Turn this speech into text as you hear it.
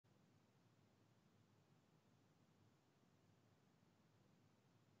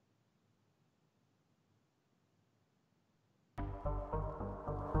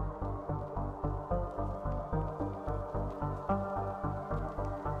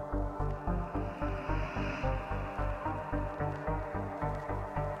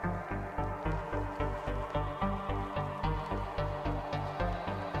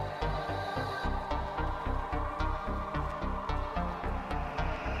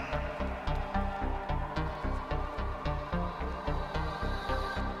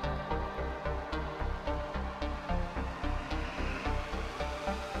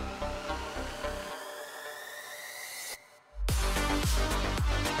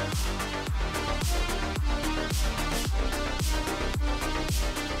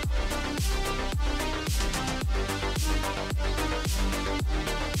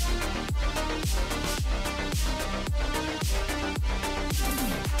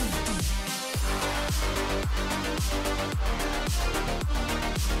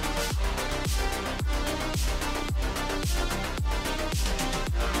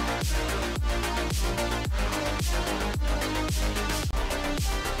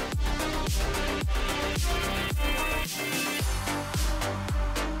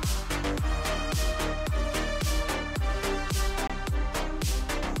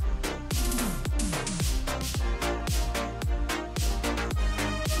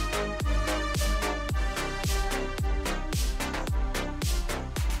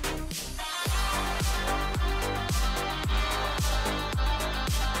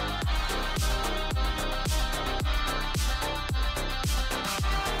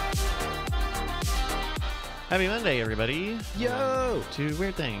Happy Monday, everybody. Yo! To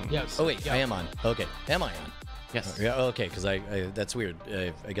Weird Thing. Yes. Oh, wait, I am on. Okay. Am I on? Yes. Yeah, okay, because I that's weird.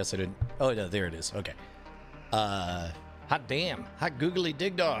 I guess I didn't. Oh, no, there it is. Okay. Hot damn. Hot googly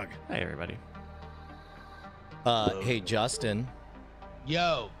dig dog. Hi, everybody. Hey, Justin.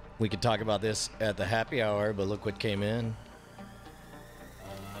 Yo. We could talk about this at the happy hour, but look what came in.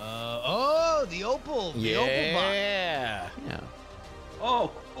 Oh, the Opal. The Opal box. Yeah. Yeah. Oh,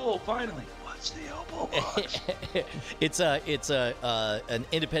 cool! Finally, what's the Opal box? It's an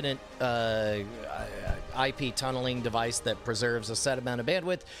independent IP tunneling device that preserves a set amount of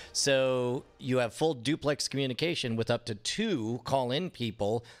bandwidth, so you have full duplex communication with up to 2 call-in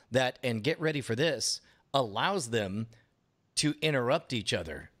people. That, and get ready for this, allows them to interrupt each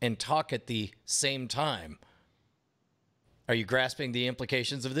other and talk at the same time. Are you grasping the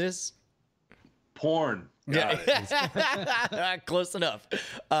implications of this? Porn. Got it. Close enough.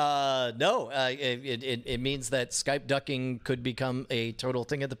 No, it means that Skype ducking could become a total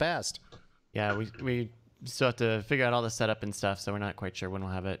thing of the past. Yeah, we still have to figure out all the setup and stuff, so we're not quite sure when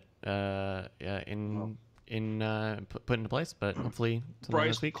we'll have it put into place, but hopefully sometime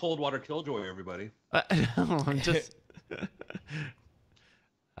Bryce this week. Coldwater Killjoy, everybody. No, I'm just.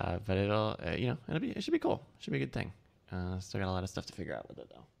 But it'll, it should be cool. Should be a good thing. Still got a lot of stuff to figure out with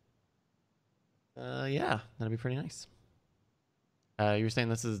it, though. Yeah, that'll be pretty nice. You were saying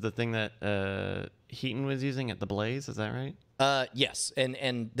this is the thing that Heaton was using at the Blaze, is that right? Yes,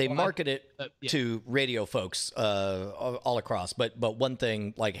 and they market it to radio folks all across. But one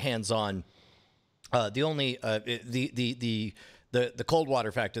thing, like hands-on, the only the cold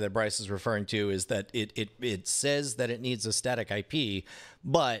water factor that Bryce is referring to is that it says that it needs a static IP,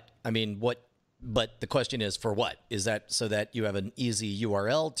 but I mean But the question is, for what? Is that so that you have an easy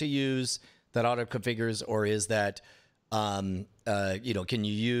URL to use that auto configures, or is that, can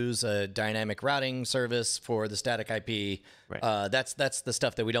you use a dynamic routing service for the static IP? Right. That's the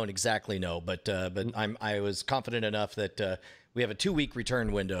stuff that we don't exactly know. But I was confident enough that we have a 2-week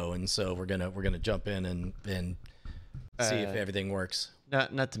return window, and so we're gonna jump in and see if everything works.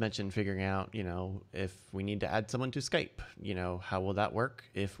 Not to mention figuring out, if we need to add someone to Skype, how will that work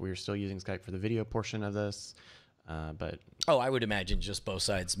if we're still using Skype for the video portion of this? But I would imagine just both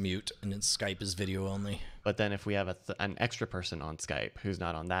sides mute, and then Skype is video only. But then if we have an extra person on Skype who's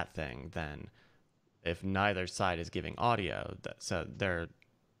not on that thing, then if neither side is giving audio, so there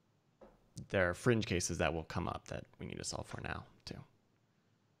are fringe cases that will come up that we need to solve for now too.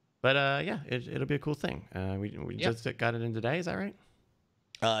 But it'll be a cool thing. We just got it in today. Is that right?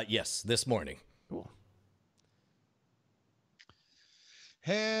 Yes, this morning. Cool.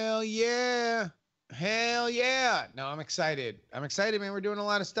 Hell yeah. Hell yeah. No, I'm excited. I'm excited, man. We're doing a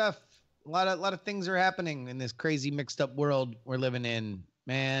lot of stuff. A lot of things are happening in this crazy mixed up world we're living in.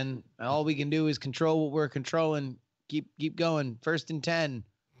 Man, all we can do is control what we're controlling. Keep going. 1st and 10.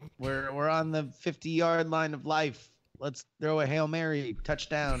 We're on the 50-yard line of life. Let's throw a Hail Mary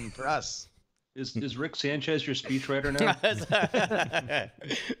touchdown for us. Is Rick Sanchez your speechwriter now?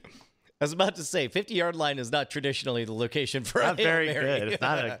 I was about to say, 50-yard line is not traditionally the location for Not a Hail very Mary. good. It's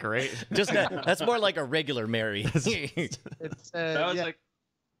not a great. That's more like a regular Mary. It's That was yeah. like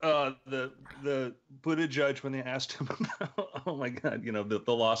the Buddha judge when they asked him about, oh my God,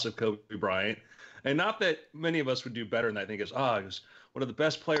 the loss of Kobe Bryant. And not that many of us would do better than that. I think he was one of the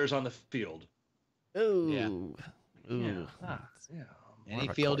best players on the field. Ooh. Ooh. Yeah. Yeah. Any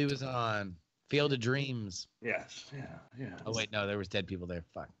of a field he cult. was on. Field of Dreams. Yes. Yeah. Yeah. Oh wait, no, there was dead people there.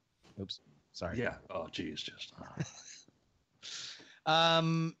 Fuck. Oops. Sorry. Yeah. Oh, geez. Just.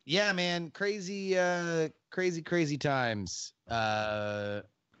 Yeah, man. Crazy times. On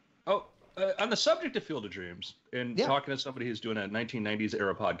the subject of Field of Dreams, and Yeah. talking to somebody who's doing a 1990s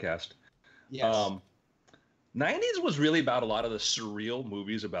era podcast, Yes. 90s was really about a lot of the surreal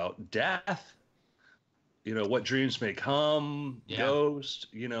movies about death. What dreams may come, Yeah. Ghost.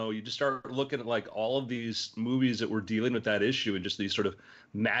 You just start looking at like all of these movies that were dealing with that issue and just these sort of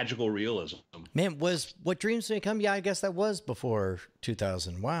magical realism. Man, was What Dreams May Come? Yeah, I guess that was before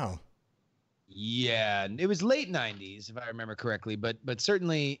 2000. Wow. Yeah, it was late 90s if I remember correctly, but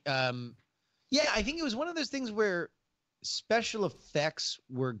certainly yeah, I think it was one of those things where special effects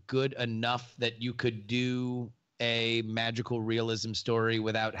were good enough that you could do a magical realism story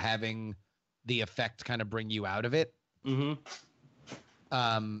without having the effect kind of bring you out of it. Mm-hmm.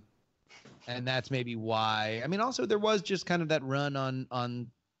 And that's maybe why. I mean, also there was just kind of that run on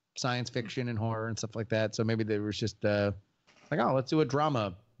science fiction and horror and stuff like that. So maybe there was just like, oh, let's do a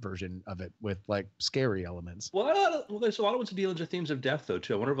drama version of it with like scary elements. Well, there's a lot of ones dealing with themes of death though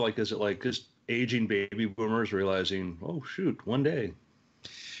too. I wonder if is it like just aging baby boomers realizing, oh shoot, one day.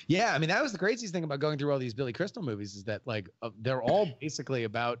 Yeah, I mean that was the craziest thing about going through all these Billy Crystal movies is that like they're all basically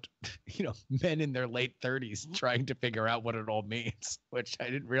about men in their late 30s trying to figure out what it all means, which I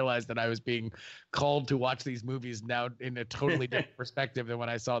didn't realize that I was being called to watch these movies now in a totally different perspective than when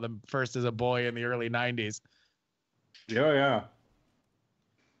I saw them first as a boy in the early 90s. Yeah.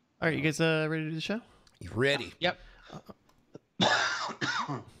 All right, you guys ready to do the show? You ready? Yep.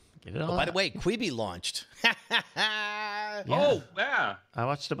 Get it all By the out. way, Quibi launched. Oh yeah. I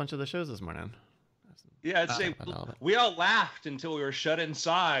watched a bunch of the shows this morning. Yeah, I'd say all of it. we all laughed until we were shut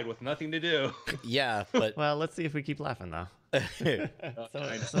inside with nothing to do. Yeah, but Well, let's see if we keep laughing though.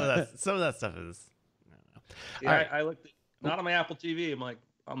 Some of that stuff is. I don't know. Yeah, All right. I looked not on my Apple TV. I'm like,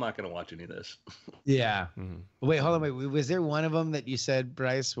 I'm not going to watch any of this. Yeah. Mhm. Wait, hold on. Wait, was there one of them that you said,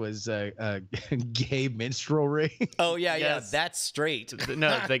 Bryce, was a gay minstrel ring? oh yeah, Yes. that's straight.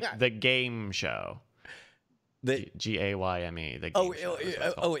 No, the game show. The GAYME. The game oh, show is what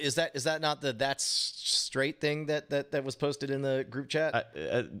it's called. is that not the that's straight thing that was posted in the group chat?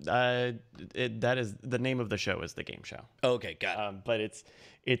 That is the name of the show is the game show. Okay, got it. But it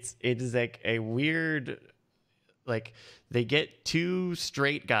is like a weird, like they get two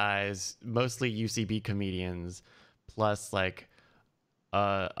straight guys, mostly UCB comedians, plus like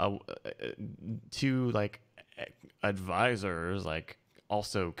two like advisors, like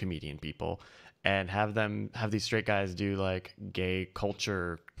also comedian people, and have these straight guys do like gay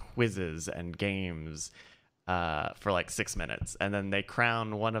culture quizzes and games for like 6 minutes, and then they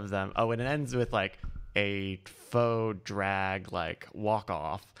crown one of them. Oh, and it ends with like a faux drag like walk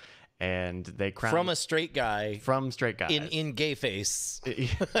off, and they crown From a straight guy from straight guys in gay face.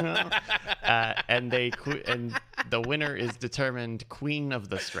 and and the winner is determined queen of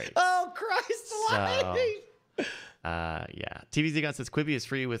the straights. Oh Christ alive! Yeah. TVZ Gun says Quibi is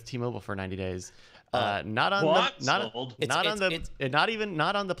free with T-Mobile for 90 days. What? Not on Sold.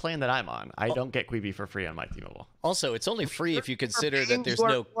 the plan that I'm on. I don't get Quibi for free on my T-Mobile. Also, it's only free if you consider that there's or,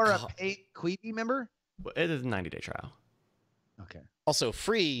 no. or a paid Quibi member. It is a 90-day trial. Okay. Also,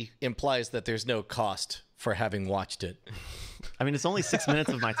 free implies that there's no cost for having watched it. I mean, it's only 6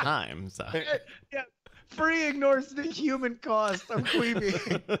 minutes of my time. So Yeah. Free ignores the human cost of Quibi.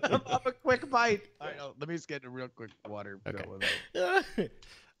 Of a quick bite. All right, let me just get a real quick water. Okay. bill with it.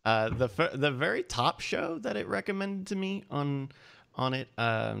 the very top show that it recommended to me on it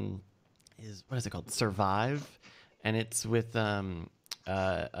is, what is it called? Survive, and it's with the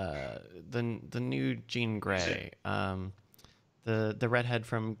new Jean Grey, the redhead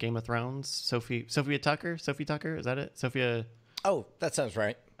from Game of Thrones, Sophie Tucker. Sophie Tucker, is that it? Sophia. Oh, that sounds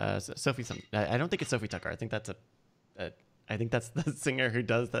right. Sophie. I don't think it's Sophie Tucker. I think that's I think that's the singer who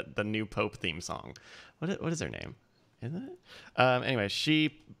does the new Pope theme song. What is her name? Isn't it? Anyway,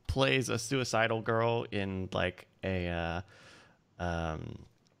 she plays a suicidal girl in like a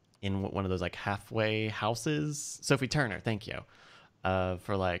in one of those like halfway houses. Sophie Turner, thank you.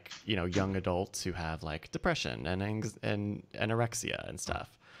 For like, young adults who have like depression and anorexia and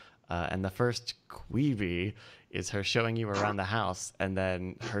stuff. And the first Quibi is her showing you around the house, and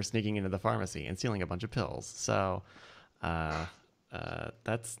then her sneaking into the pharmacy and stealing a bunch of pills. So that's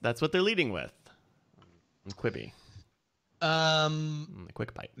what they're leading with. Quibi.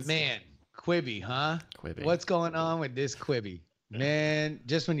 Quick bites. Man, Quibi, huh? Quibi. What's going on with this Quibi? Man,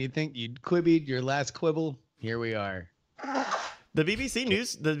 just when you think you'd quibbied your last quibble, here we are. The BBC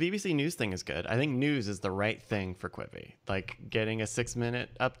News thing is good. I think news is the right thing for Quibi. Like getting a 6-minute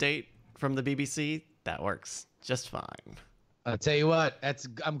update from the BBC, that works just fine. I'll tell you what,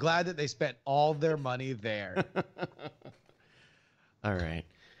 I'm glad that they spent all their money there. All right.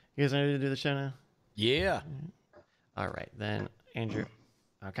 You guys ready to do the show now? Yeah. All right, then, Andrew,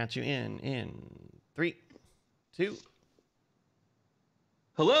 I'll count you in 3, 2.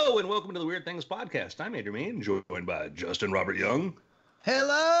 Hello and welcome to the Weird Things Podcast. I'm Andrew Mean, joined by Justin Robert Young.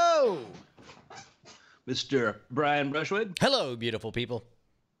 Hello! Mr. Brian Brushwood. Hello, beautiful people.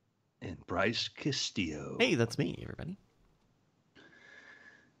 And Bryce Castillo. Hey, that's me, everybody.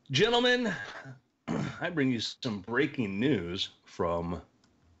 Gentlemen, I bring you some breaking news from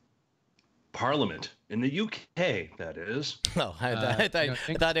Parliament in the UK, that is. Oh, I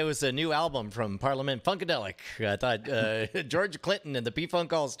thought it was a new album from Parliament Funkadelic. I thought George Clinton and the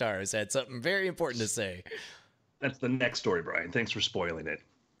P-Funk All-Stars had something very important to say. That's the next story, Brian. Thanks for spoiling it.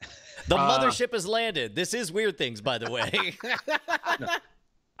 The mothership has landed. This is Weird Things, by the way.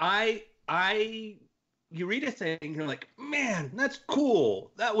 You read a thing, you're like, man, that's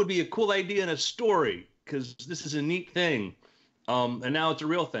cool. That would be a cool idea in a story because this is a neat thing. And now it's a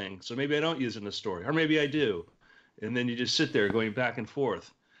real thing. So maybe I don't use it in a story, or maybe I do. And then you just sit there going back and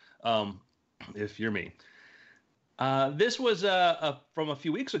forth. If you're me. This was from a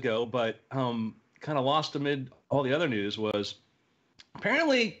few weeks ago, but kind of lost amid all the other news was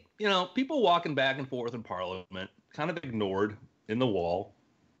apparently, people walking back and forth in Parliament, kind of ignored in the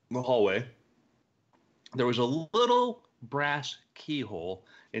hallway. There was a little brass keyhole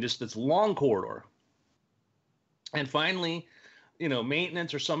in just this long corridor. And finally,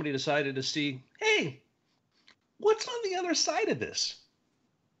 maintenance or somebody decided to see, hey, what's on the other side of this?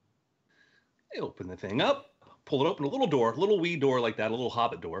 They opened the thing up, pulled it open, a little wee door like that, a little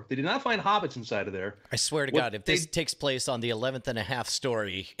hobbit door. They did not find hobbits inside of there. I swear to God, if this takes place on the 11th and a half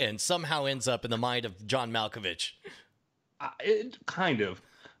story and somehow ends up in the mind of John Malkovich. Kind of.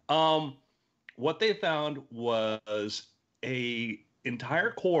 What they found was a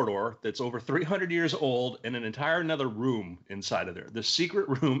entire corridor that's over 300 years old and an entire another room inside of there. The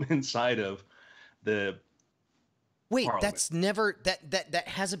secret room inside of the Wait, Parliament. That's never that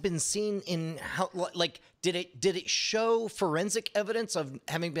hasn't been seen in how, like, did it show forensic evidence of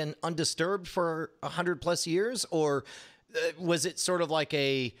having been undisturbed for 100+ years, or was it sort of like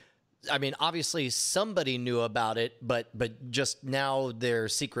obviously somebody knew about it, but just now their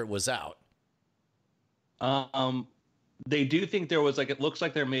secret was out? They do think there was, it looks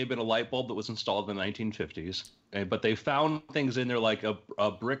like there may have been a light bulb that was installed in the 1950s, but they found things in there like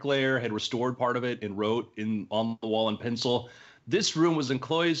a bricklayer had restored part of it and wrote on the wall in pencil. This room was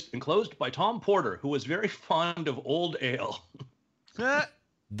enclosed by Tom Porter, who was very fond of old ale.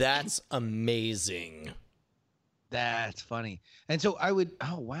 That's amazing. That's funny. And so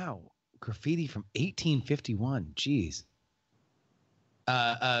oh, wow. Graffiti from 1851. Jeez.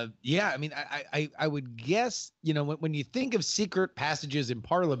 Yeah, I would guess, when you think of secret passages in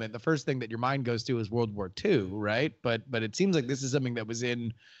Parliament, the first thing that your mind goes to is World War II, right? But it seems like this is something that was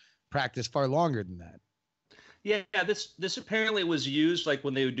in practice far longer than that. Yeah, this apparently was used like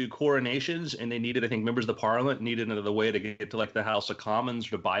when they would do coronations and they needed, I think, members of the Parliament needed another way to get to like the House of Commons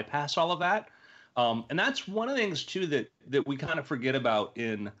to bypass all of that. And that's one of the things too that we kind of forget about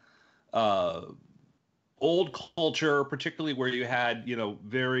in old culture, particularly where you had,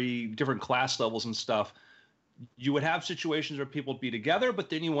 very different class levels and stuff. You would have situations where people would be together, but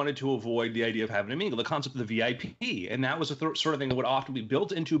then you wanted to avoid the idea of having a mingle, the concept of the VIP. And that was a sort of thing that would often be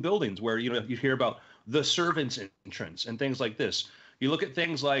built into buildings where, you hear about the servants' entrance and things like this. You look at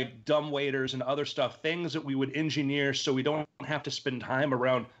things like dumb waiters and other stuff, things that we would engineer so we don't have to spend time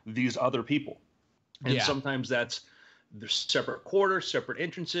around these other people. And sometimes there's separate quarters, separate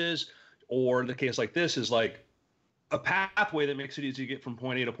entrances, or in the case like this is like a pathway that makes it easy to get from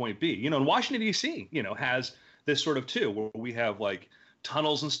point A to point B. And Washington, D.C., has this sort of too, where we have like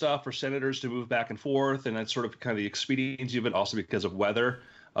tunnels and stuff for senators to move back and forth. And that's sort of kind of the expediency of it, also because of weather.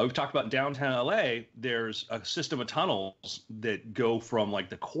 We've talked about downtown L.A. There's a system of tunnels that go from like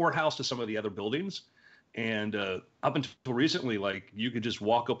the courthouse to some of the other buildings. And up until recently, like you could just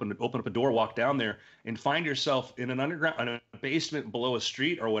walk up and open up a door, walk down there, and find yourself in an underground, in a basement below a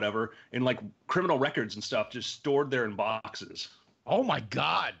street or whatever, and like criminal records and stuff just stored there in boxes. Oh my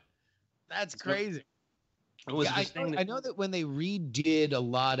God! That's crazy. It was Yeah, this thing I know that when they redid a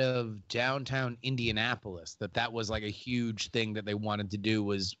lot of downtown Indianapolis, that was like a huge thing that they wanted to do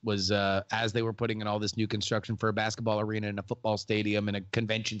was as they were putting in all this new construction for a basketball arena and a football stadium and a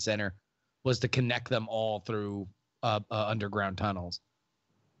convention center, was to connect them all through underground tunnels.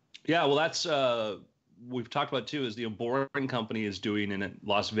 Yeah, well, that's we've talked about too. Is the Boring Company is doing in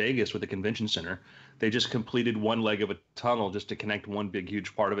Las Vegas with the convention center. They just completed one leg of a tunnel just to connect one big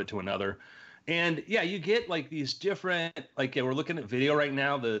huge part of it to another. And yeah, you get like these different, like we're looking at video right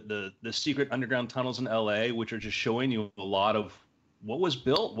now, the secret underground tunnels in LA, which are just showing you a lot of what was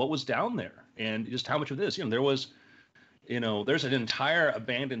built, what was down there, and just how much of this. There's an entire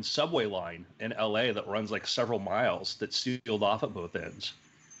abandoned subway line in LA that runs like several miles that's sealed off at both ends.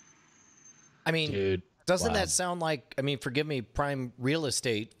 I mean, Dude, doesn't wow. that sound like, I mean, forgive me, prime real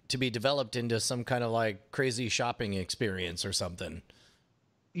estate to be developed into some kind of like crazy shopping experience or something?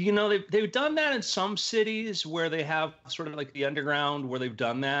 They've done that in some cities where they have sort of like the underground where they've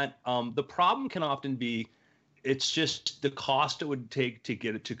done that. The problem can often be it's just the cost it would take to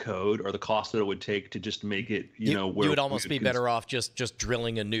get it to code, or the cost that it would take to just make it, You would almost be better off just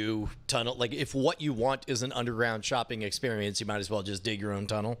drilling a new tunnel. Like if what you want is an underground shopping experience, you might as well just dig your own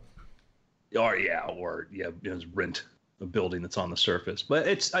tunnel. Or rent a building that's on the surface. But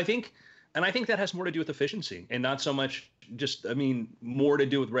I think that has more to do with efficiency and not so much more to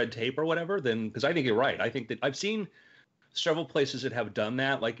do with red tape or whatever than, because I think you're right. I think that I've seen several places that have done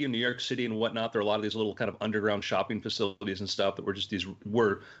that, like in New York City and whatnot. There are a lot of these little kind of underground shopping facilities and stuff that were just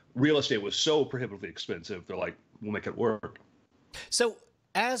where real estate was so prohibitively expensive. They're like, we'll make it work. So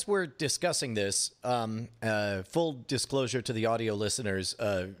as we're discussing this, full disclosure to the audio listeners,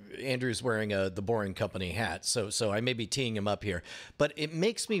 Andrew's wearing the Boring Company hat, so I may be teeing him up here, but it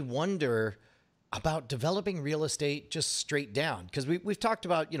makes me wonder about developing real estate just straight down, because we've talked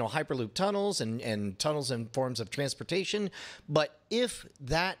about hyperloop tunnels and tunnels and forms of transportation, but if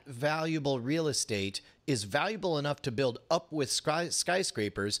that valuable real estate is valuable enough to build up with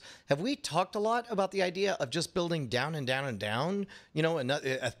skyscrapers, have we talked a lot about the idea of just building down and down and down,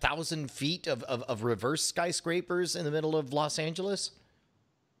 1,000 feet of reverse skyscrapers in the middle of Los Angeles?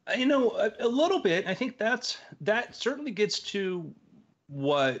 A little bit. I think that certainly gets to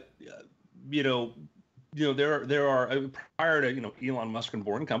what there are prior to Elon Musk and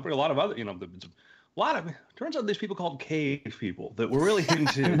Boring Company, a lot of other turns out these people called cave people that were really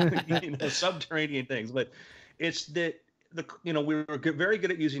into subterranean things. But it's that we were very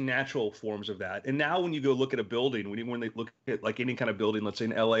good at using natural forms of that. And now when you go look at a building, when they look at like any kind of building, let's say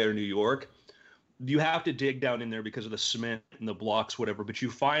in LA or New York, you have to dig down in there because of the cement and the blocks, whatever. But you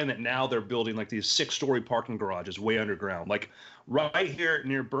find that now they're building like these 6-story parking garages way underground. Like right here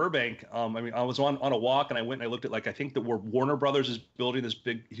near Burbank, I was on a walk and I went and I looked at I think that where Warner Brothers is building this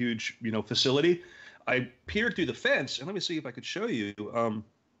big, huge, facility. I peered through the fence and let me see if I could show you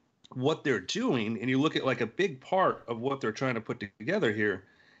what they're doing. And you look at like a big part of what they're trying to put together here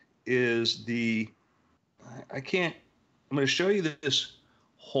is I'm going to show you this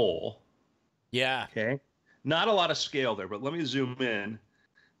hole. Yeah. Okay. Not a lot of scale there, but let me zoom in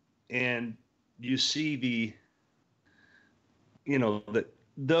and you see that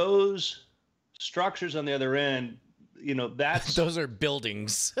those structures on the other end, that's those are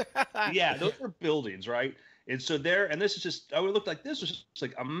buildings. Yeah, those are buildings, right? And so this is just, I would look like this was just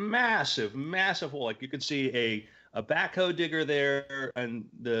like a massive, massive hole. Like you could see a backhoe digger there and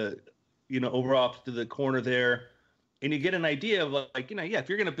over off to the corner there. And you get an idea of if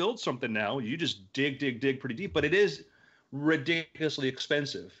you're going to build something now, you just dig pretty deep, but it is ridiculously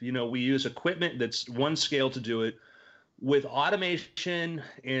expensive. We use equipment that's one scale to do it with automation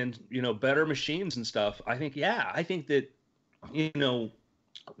and, better machines and stuff. I think that,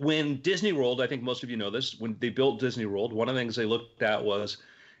 when Disney World, I think most of you know this, when they built Disney World, one of the things they looked at was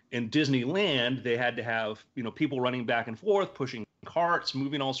in Disneyland, they had to have, people running back and forth, pushing carts,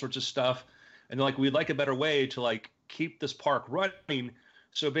 moving all sorts of stuff. And they're like, we'd like a better way to keep this park running.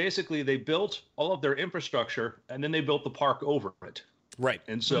 So basically they built all of their infrastructure and then they built the park over it. Right.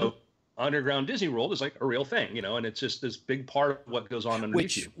 And so underground Disney World is like a real thing, and it's just this big part of what goes on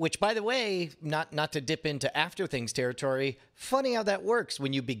underneath you. Which, by the way, not to dip into after things territory, funny how that works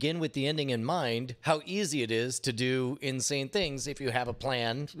when you begin with the ending in mind, how easy it is to do insane things if you have a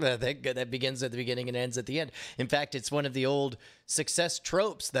plan that begins at the beginning and ends at the end. In fact, it's one of the old success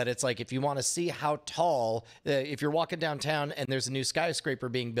tropes that it's like, if you want to see how tall, if you're walking downtown and there's a new skyscraper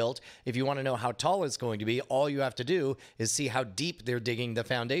being built, if you want to know how tall it's going to be, all you have to do is see how deep they're digging the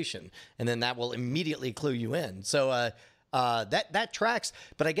foundation. And then that will immediately clue you in. So that tracks.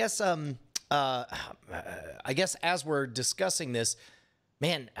 But I guess as we're discussing this,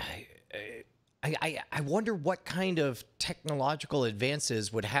 man, I wonder what kind of technological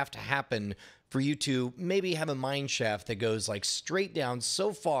advances would have to happen for you to maybe have a mine shaft that goes like straight down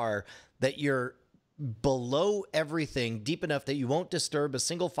so far that you're below everything, deep enough that you won't disturb a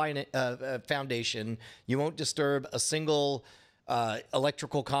single foundation, you won't disturb a single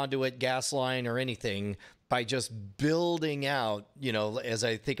electrical conduit, gas line, or anything, by just building out, as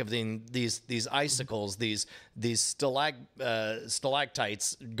I think of these icicles, these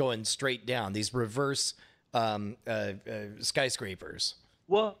stalactites going straight down, these reverse skyscrapers.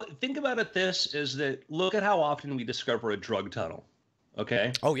 Well, think about it. This is that. Look at how often we discover a drug tunnel.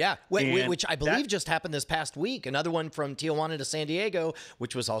 Okay. Oh yeah, which I believe just happened this past week. Another one from Tijuana to San Diego,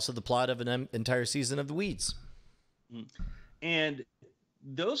 which was also the plot of an entire season of The Weeds. And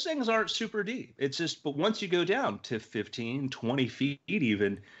those things aren't super deep. It's just, but once you go down to 15, 20 feet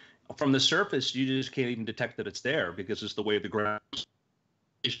even, from the surface, you just can't even detect that it's there because it's the way the ground,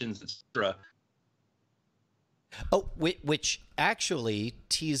 etc. Oh, which actually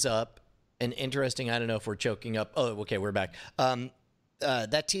tees up an interesting, I don't know if we're choking up. Oh, okay, we're back.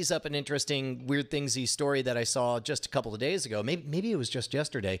 That tees up an interesting Weird Thingsy story that I saw just a couple of days ago. Maybe it was just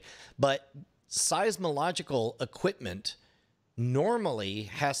yesterday. But seismological equipment normally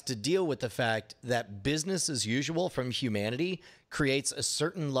has to deal with the fact that business as usual from humanity creates a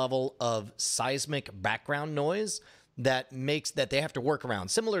certain level of seismic background noise that makes that they have to work around,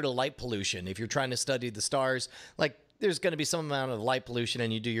 similar to light pollution. If you're trying to study the stars, like there's going to be some amount of light pollution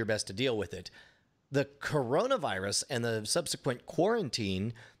and you do your best to deal with it. The coronavirus and the subsequent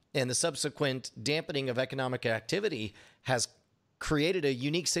quarantine and the subsequent dampening of economic activity has created a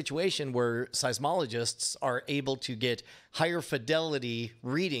unique situation where seismologists are able to get higher fidelity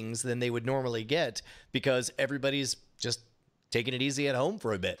readings than they would normally get because everybody's just taking it easy at home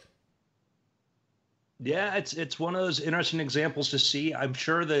for a bit. Yeah, it's one of those interesting examples to see. I'm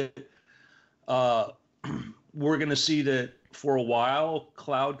sure that we're going to see that for a while.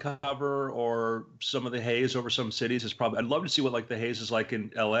 Cloud cover or some of the haze over some cities is probably. I'd love to see what like the haze is like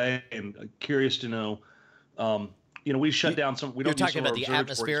in LA, and curious to know. We shut down some. We don't. You're talking about the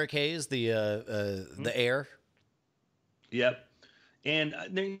atmospheric haze, the air. Yep. And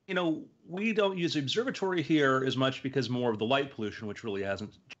we don't use the observatory here as much because more of the light pollution, which really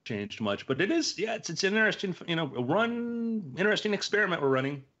hasn't changed much. But it is, it's an interesting, interesting experiment we're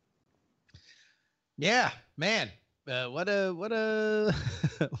running. Yeah, man, what a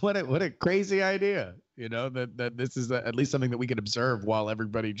what a crazy idea. That this is at least something that we could observe while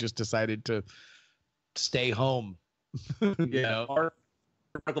everybody just decided to stay home. Our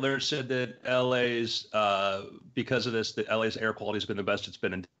article there said that LA's because of this, that LA's air quality has been the best it's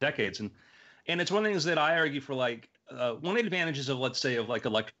been in decades, and it's one of the things that I argue for. Like one of the advantages of, let's say, of like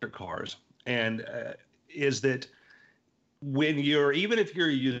electric cars, and is that when even if you're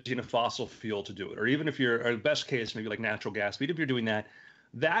using a fossil fuel to do it, or even if you're, or best case maybe like natural gas, but if you're doing that,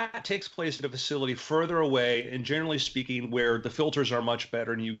 that takes place at a facility further away, and generally speaking, where the filters are much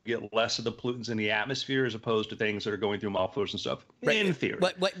better and you get less of the pollutants in the atmosphere as opposed to things that are going through mufflers and stuff. Right. In theory.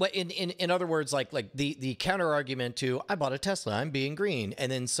 But in other words, like the counter argument to, I bought a Tesla, I'm being green,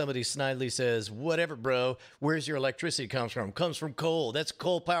 and then somebody snidely says, whatever, bro, where's your electricity comes from? Comes from coal. That's a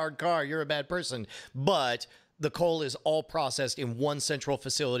coal-powered car. You're a bad person. But the coal is all processed in one central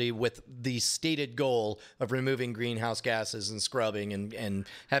facility with the stated goal of removing greenhouse gases and scrubbing and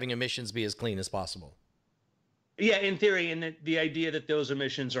having emissions be as clean as possible. Yeah, in theory, and the idea that those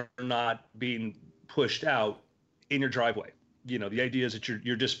emissions are not being pushed out in your driveway. The idea is that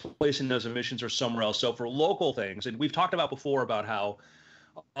you're displacing those emissions or somewhere else. So for local things, and we've talked about before about how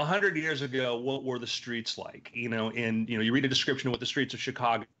 100 years ago, what were the streets like? And you read a description of what the streets of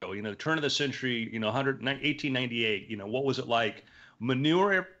Chicago, the turn of the century, 1898, what was it like?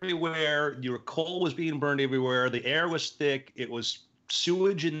 Manure everywhere, your coal was being burned everywhere, the air was thick, it was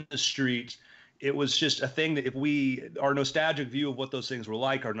sewage in the streets. It was just a thing that our nostalgic view of what those things were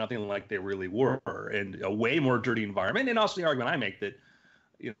like are nothing like they really were, and a way more dirty environment. And also the argument I make that,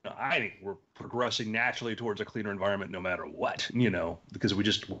 I think we're progressing naturally towards a cleaner environment no matter what, because we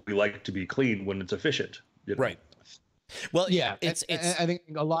like to be clean when it's efficient. Right. Well, yeah, I think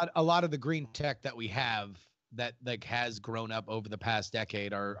a lot of the green tech that we have that like has grown up over the past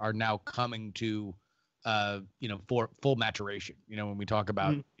decade are now coming to, for full maturation. When we talk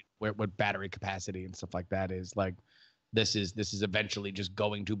about what battery capacity and stuff like that is, like, this is eventually just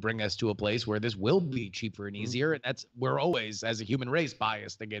going to bring us to a place where this will be cheaper and easier. And we're always, as a human race,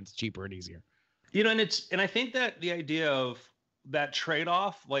 biased against cheaper and easier. And I think that the idea of that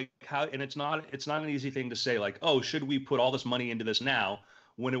trade-off, like how, and it's not an easy thing to say, like, oh, should we put all this money into this now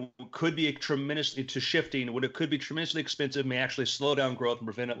when it could be tremendously to shifting, when it could be tremendously expensive, may actually slow down growth and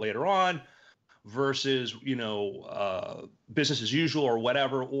prevent it later on, versus, business as usual or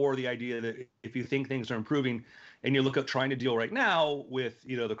whatever, or the idea that if you think things are improving and you look at trying to deal right now with,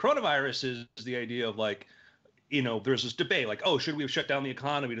 the coronavirus is the idea of like, there's this debate like, oh, should we have shut down the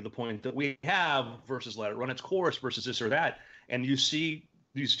economy to the point that we have versus let it run its course versus this or that? And you see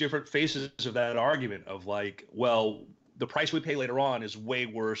these different faces of that argument of like, well, the price we pay later on is way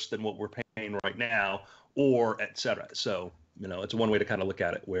worse than what we're paying right now, or et cetera. So, it's one way to kind of look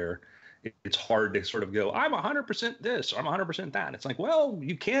at it where it's hard to sort of go, I'm 100% this, or I'm 100% that. It's like, well,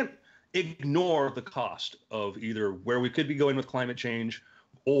 you can't ignore the cost of either where we could be going with climate change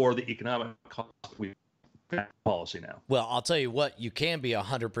or the economic cost we policy now. Well, I'll tell you what, you can be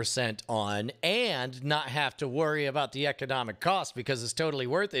 100% on and not have to worry about the economic cost because it's totally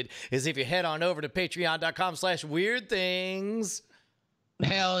worth it, is if you head on over to patreon.com/weirdthings.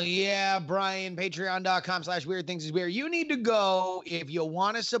 Hell yeah, Brian. Patreon.com/weirdthings is where you need to go if you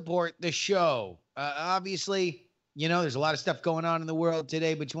want to support the show. Obviously, there's a lot of stuff going on in the world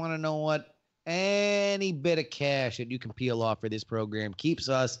today, but you want to know what? Any bit of cash that you can peel off for this program keeps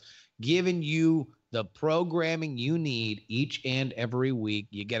us giving you the programming you need each and every week.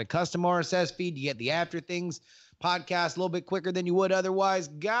 You get a custom RSS feed. You get the After Things podcast a little bit quicker than you would otherwise.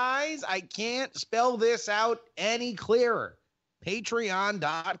 Guys, I can't spell this out any clearer.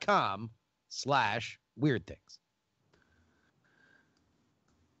 Patreon.com/weirdthings.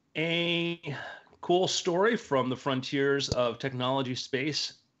 A cool story from the frontiers of technology,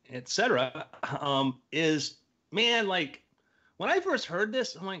 space, etc. Is, man, like when I first heard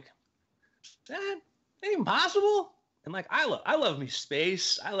this, I'm like, is that even possible? And like, I love me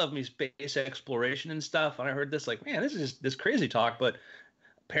space. I love me space exploration and stuff. And I heard this, like, man, this is this crazy talk, but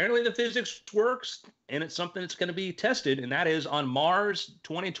apparently the physics works, and it's something that's going to be tested, and that is on Mars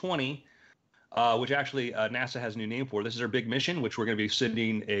 2020, which actually NASA has a new name for. This is our big mission, which we're going to be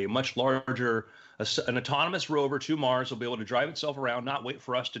sending a much larger, an autonomous rover to Mars. It'll be able to drive itself around, not wait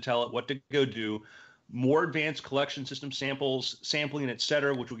for us to tell it what to go do. More advanced collection system sampling, et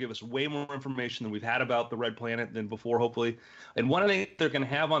cetera, which will give us way more information than we've had about the red planet than before, hopefully. And one of the things they're going to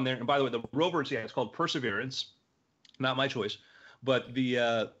have on there, and by the way, the rover, it's called Perseverance, not my choice. But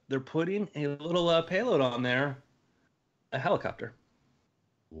they're putting a little payload on there, a helicopter.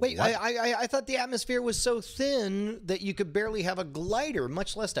 Wait, I thought the atmosphere was so thin that you could barely have a glider,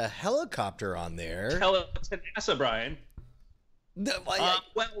 much less a helicopter on there. Tell it to NASA, Brian.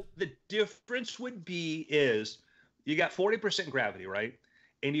 Well, the difference would be is you got 40% gravity, right?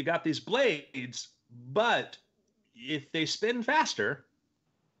 And you got these blades, but if they spin faster,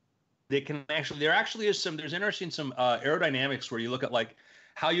 there's interesting some aerodynamics where you look at like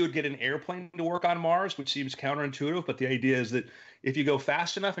how you would get an airplane to work on Mars, which seems counterintuitive, but the idea is that if you go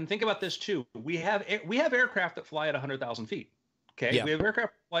fast enough, and think about this too, we have aircraft that fly at 100,000 feet. Okay, yeah. We have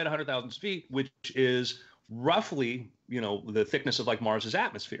aircraft that fly at 100,000 feet, which is roughly, the thickness of like Mars's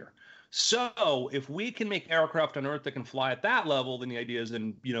atmosphere. So if we can make aircraft on Earth that can fly at that level, then the idea is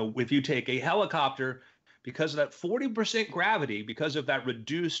then, if you take a helicopter, because of that 40% gravity, because of that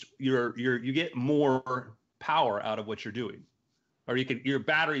reduced, you get more power out of what you're doing, or your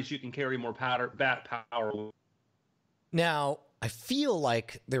batteries, you can carry more power. Now, I feel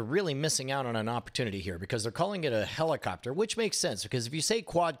like they're really missing out on an opportunity here because they're calling it a helicopter, which makes sense because if you say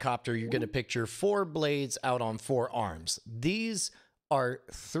quadcopter, you're going to picture 4 blades out on 4 arms. These are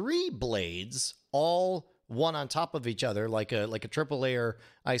 3 blades, all one on top of each other, like a triple layer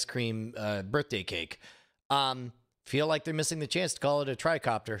ice cream birthday cake. Feel like they're missing the chance to call it a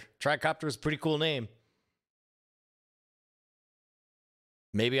tricopter. Tricopter is a pretty cool name.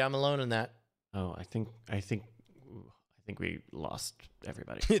 Maybe I'm alone in that. Oh, I think we lost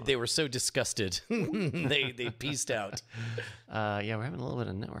everybody. They were so disgusted. they pieced out. Yeah, we're having a little bit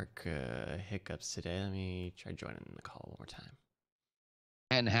of network hiccups today. Let me try joining the call one more time.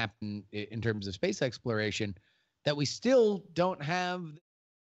 And happen in terms of space exploration that we still don't have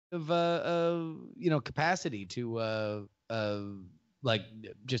of capacity to like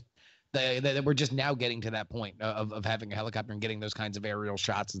just that we're just now getting to that point of having a helicopter and getting those kinds of aerial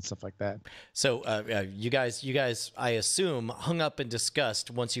shots and stuff like that. So you guys, I assume, hung up in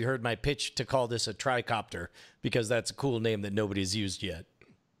disgust once you heard my pitch to call this a tricopter because that's a cool name that nobody's used yet.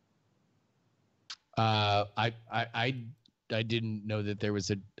 I didn't know that there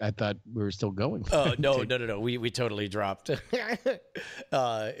was I thought we were still going. Oh, no. We totally dropped.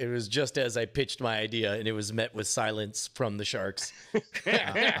 It was just as I pitched my idea, and it was met with silence from the sharks.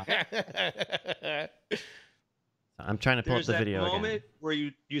 I'm trying to pull up the video again. There's that moment where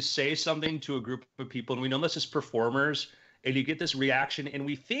you say something to a group of people, and we know this as performers, and you get this reaction, and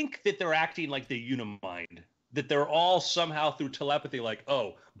we think that they're acting like the Unimind, that they're all somehow through telepathy, like,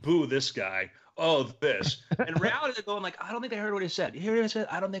 oh, boo this guy, oh this. In reality, they're going like, I don't think I heard what he said. You hear what he said?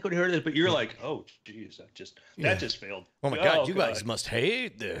 I don't think I heard this. But you're like, oh, geez, that just failed. Oh my God, you guys must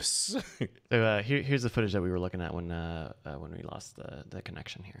hate this. So here's the footage that we were looking at when we lost the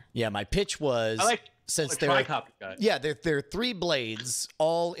connection here. Yeah, my pitch was since they're they're 3 blades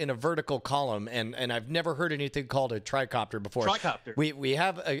all in a vertical column, and I've never heard anything called a tricopter before. Tricopter. We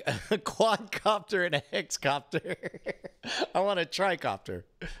have a quadcopter and a hexcopter. I want a tricopter.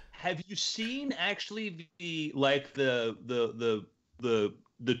 Have you seen actually the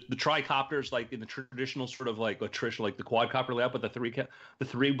tricopters, like in the traditional sort of like the quadcopter layout, but the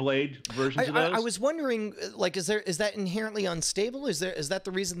 3-blade versions of those? I was wondering, like, is that inherently unstable? Is that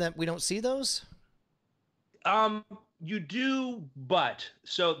the reason that we don't see those? You do, but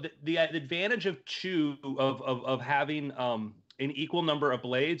so the advantage of having an equal number of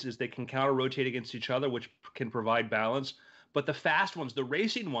blades is they can counter rotate against each other, which can provide balance. But the fast ones, the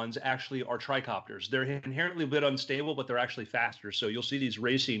racing ones, actually are tricopters. They're inherently a bit unstable, but they're actually faster. So you'll see these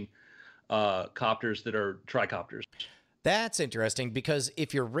racing copters that are tricopters. That's interesting, because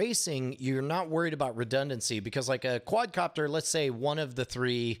if you're racing, you're not worried about redundancy, because like a quadcopter, let's say one of the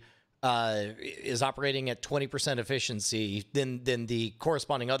 3 is operating at 20% efficiency, then the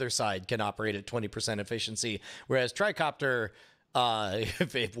corresponding other side can operate at 20% efficiency. Whereas tricopter,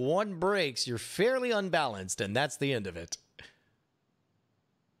 if one breaks, you're fairly unbalanced, and that's the end of it.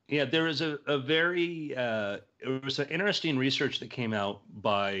 Yeah, there is a very it was an interesting research that came out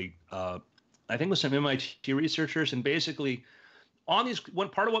by I think it was some MIT researchers, and basically on these, one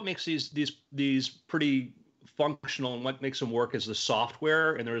part of what makes these pretty functional and what makes them work is the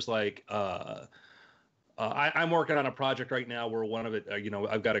software. And there's like I'm working on a project right now where one of it,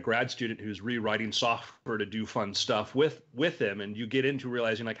 I've got a grad student who's rewriting software to do fun stuff with them, and you get into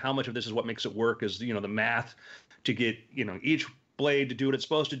realizing like how much of this is what makes it work is the math to get each blade to do what it's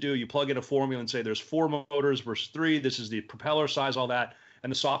supposed to do. You plug in a formula and say there's 4 motors versus 3. This is the propeller size, all that,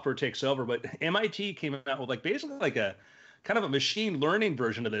 and the software takes over. But MIT came out with like basically like a kind of a machine learning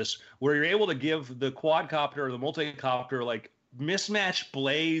version of this, where you're able to give the quadcopter or the multicopter like mismatched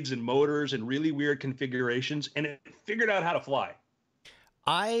blades and motors and really weird configurations, and it figured out how to fly.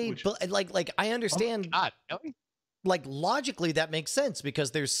 I understand. Oh God, really? Like logically that makes sense,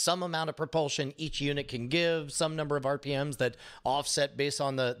 because there's some amount of propulsion each unit can give, some number of RPMs that offset based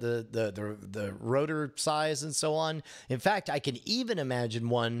on the rotor size and so on. In fact, I can even imagine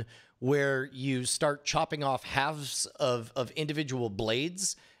one where you start chopping off halves of individual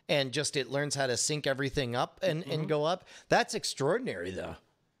blades, and just it learns how to sync everything up and go up. That's extraordinary, though.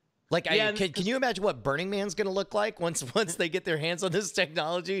 Like, yeah, can you imagine what Burning Man's going to look like once they get their hands on this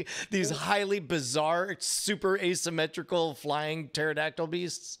technology? These highly bizarre, super asymmetrical flying pterodactyl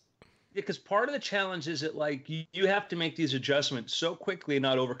beasts. Yeah, because part of the challenge is that like you have to make these adjustments so quickly and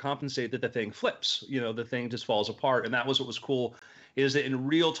not overcompensate that the thing flips. The thing just falls apart. And that was what was cool, is that in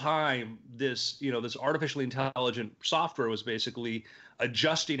real time, this artificially intelligent software was basically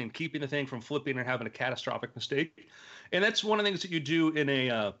adjusting and keeping the thing from flipping and having a catastrophic mistake. And that's one of the things that you do in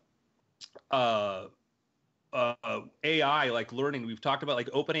a AI like learning. We've talked about like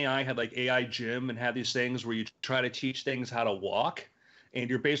OpenAI had like AI Gym and had these things where you try to teach things how to walk, and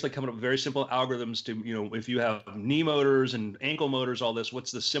you're basically coming up with very simple algorithms to, if you have knee motors and ankle motors, all this,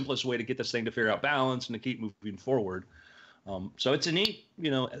 what's the simplest way to get this thing to figure out balance and to keep moving forward. So it's a neat,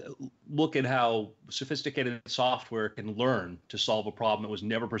 look at how sophisticated software can learn to solve a problem that was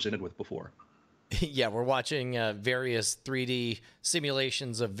never presented with before. Yeah, we're watching various 3D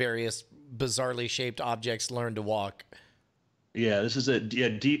simulations of various bizarrely shaped objects learn to walk. Yeah, this is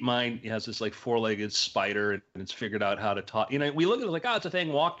DeepMind has this like 4-legged spider, and it's figured out how to talk. We look at it like, oh, it's a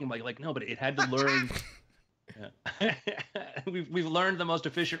thing walking. Like no, but it had to learn. We've learned the most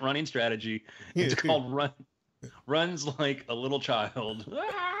efficient running strategy. It's called runs like a little child.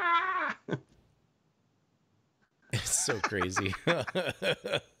 It's so crazy.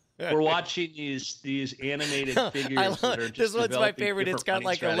 We're watching these animated figures. This one's my favorite. It's got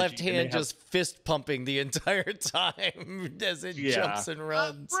like a left hand just fist pumping the entire time as it jumps and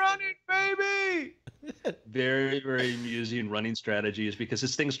runs. I'm running, baby. Very, very amusing running strategies, because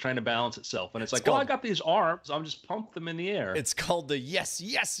this thing's trying to balance itself. And it's like, I got these arms. I'm just pump them in the air. It's called the yes,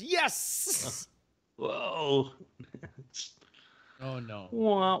 yes, yes. Whoa. Oh, no.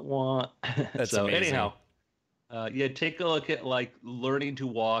 Wah, wah. That's so amazing. Anyhow. Take a look at like learning to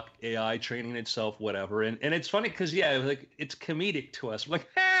walk, AI training itself, whatever, and it's funny because like it's comedic to us. We're like,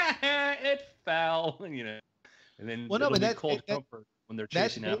 it fell, and then cold comfort when they're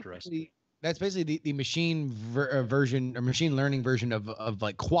chasing after us. That's basically the machine version or machine learning version of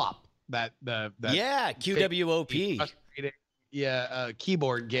like QWOP. That QWOP. Frustrating,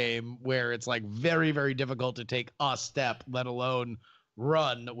 keyboard game where it's like very, very difficult to take a step, let alone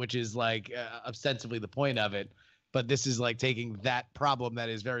run, which is like ostensibly the point of it. But this is like taking that problem that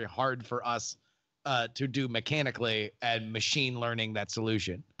is very hard for us to do mechanically and machine learning that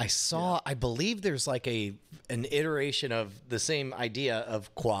solution. I believe there's like an iteration of the same idea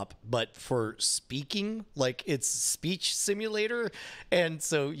of QWOP, but for speaking, like it's speech simulator. And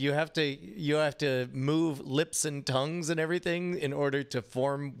so you have to move lips and tongues and everything in order to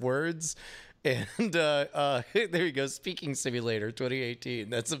form words. And there you go, Speaking Simulator 2018.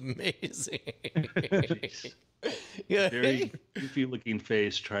 That's amazing. Yeah. Very goofy looking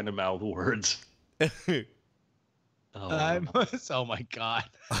face trying to mouth words. Oh my God.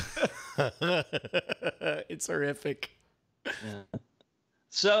 It's horrific. Yeah.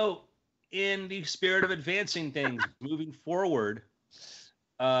 So, in the spirit of advancing things, moving forward,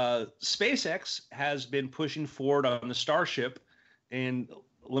 SpaceX has been pushing forward on the Starship, and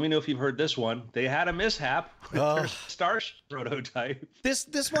let me know if you've heard this one. They had a mishap with their Starship prototype.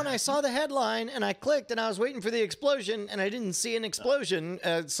 This one, I saw the headline and I clicked and I was waiting for the explosion and I didn't see an explosion.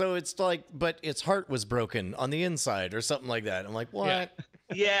 So it's like, but its heart was broken on the inside or something like that. I'm like, what?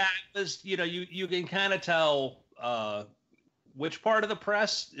 Yeah, it was, you can kind of tell which part of the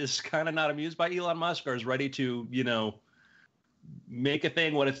press is kind of not amused by Elon Musk or is ready to, make a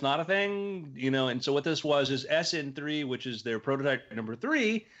thing when it's not a thing, and so what this was is SN3, which is their prototype number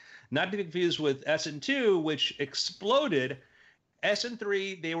 3, not to be confused with SN2, which exploded.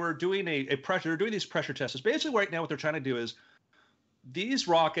 SN3, they were doing they're doing these pressure tests. Basically right now what they're trying to do is these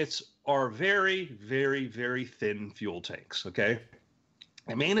rockets are very, very, very thin fuel tanks, okay?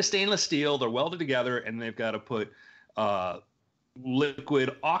 They're made of stainless steel, they're welded together, and they've got to put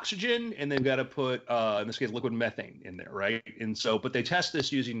liquid oxygen, and they've got to put in this case liquid methane in there, right? And so, but they test this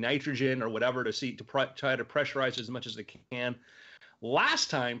using nitrogen or whatever to try to pressurize as much as they can.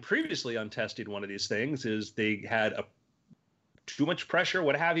 Previously on testing one of these things is they had too much pressure,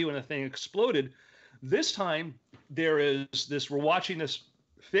 what have you, and the thing exploded. This time we're watching this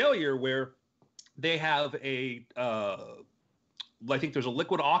failure where they have I think there's a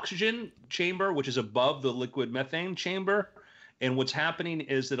liquid oxygen chamber which is above the liquid methane chamber. And what's happening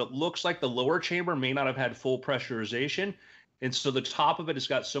is that it looks like the lower chamber may not have had full pressurization. And so the top of it has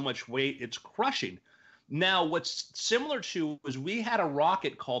got so much weight, it's crushing. Now, what's similar to is we had a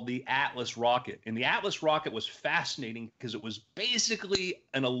rocket called the Atlas rocket. And the Atlas rocket was fascinating because it was basically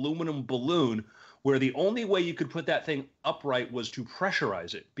an aluminum balloon where the only way you could put that thing upright was to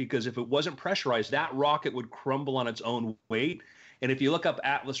pressurize it. Because if it wasn't pressurized, that rocket would crumble on its own weight. And if you look up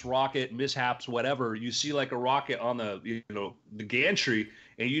Atlas rocket mishaps, whatever, you see like a rocket on the gantry,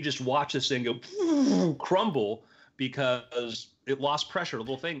 and you just watch this thing go crumble because it lost pressure, the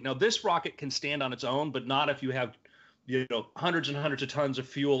little thing. Now this rocket can stand on its own, but not if you have, hundreds and hundreds of tons of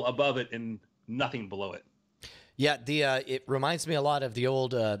fuel above it and nothing below it. Yeah, it reminds me a lot of the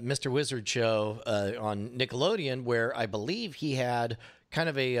old Mr. Wizard show on Nickelodeon, where I believe he had kind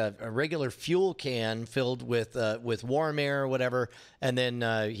of a regular fuel can filled with warm air or whatever, and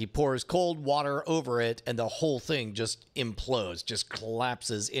then he pours cold water over it, and the whole thing just implodes, just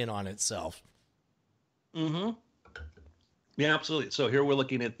collapses in on itself. Mm-hmm. Yeah, absolutely. So here we're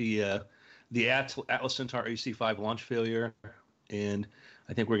looking at the Atlas Centauri AC-5 launch failure, and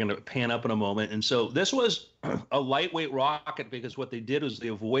I think we're going to pan up in a moment. And so this was a lightweight rocket because what they did was they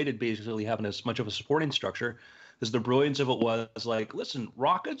avoided basically having as much of a supporting structure. Because the brilliance of it was like, listen,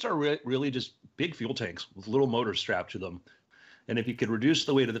 rockets are really just big fuel tanks with little motors strapped to them. And if you could reduce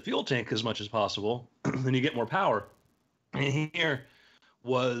the weight of the fuel tank as much as possible, then you get more power. And here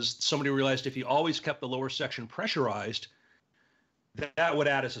was somebody realized if you always kept the lower section pressurized, that would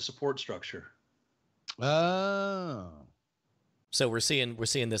add as a support structure. Oh. So we're seeing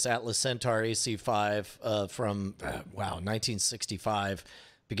this Atlas Centauri AC-5 from 1965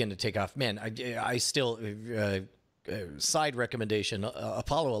 begin to take off. Man, I still side recommendation.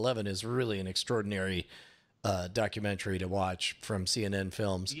 Apollo 11 is really an extraordinary documentary to watch from CNN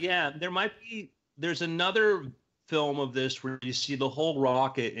Films. Yeah, there's another film of this where you see the whole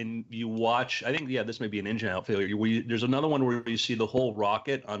rocket and you watch, I think, this may be an engine out failure. There's another one where you see the whole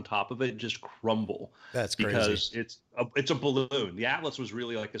rocket on top of it just crumble. That's crazy. Because it's a balloon. The Atlas was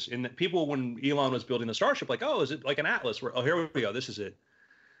really like this. And people, when Elon was building the Starship, like, oh, is it like an Atlas? Here we go. This is it.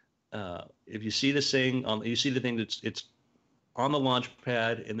 If you see this thing you see the thing it's on the launch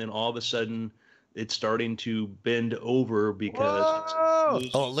pad, and then all of a sudden it's starting to bend over because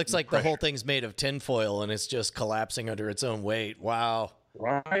it looks like the whole thing's made of tinfoil and it's just collapsing under its own weight. Wow.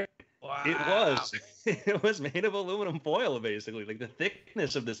 Right. Wow. It it was made of aluminum foil, basically. Like the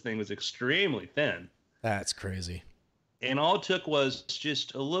thickness of this thing was extremely thin. That's crazy. And all it took was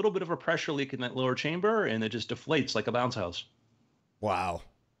just a little bit of a pressure leak in that lower chamber, and it just deflates like a bounce house. Wow.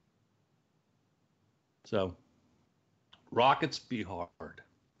 So, rockets be hard.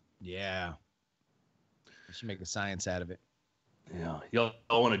 Yeah. We should make a science out of it. Yeah. Y'all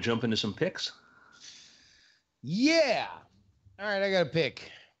want to jump into some picks? Yeah. All right, I got a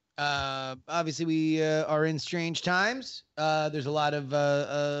pick. Obviously, we are in strange times. There's a lot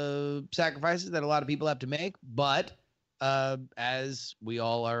of sacrifices that a lot of people have to make, but as we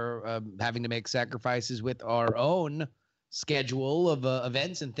all are having to make sacrifices with our own schedule of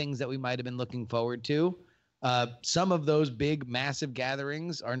events and things that we might have been looking forward to, some of those big, massive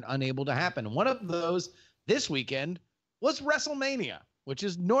gatherings are unable to happen. One of those this weekend was WrestleMania, which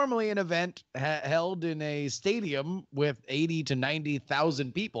is normally an event held in a stadium with 80 to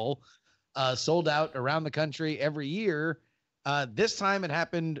 90,000 people, sold out around the country every year. This time it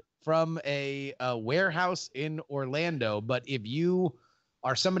happened from a warehouse in Orlando. But if you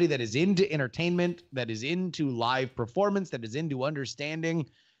are somebody that is into entertainment, that is into live performance, that is into understanding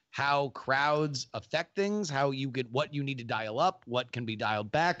how crowds affect things, how you get what you need to dial up, what can be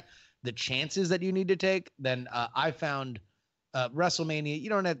dialed back, the chances that you need to take, then I found WrestleMania.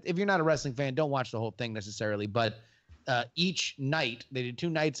 You don't have, if you're not a wrestling fan, don't watch the whole thing necessarily, but each night, they did 2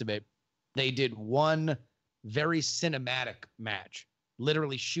 nights of it. They did one very cinematic match,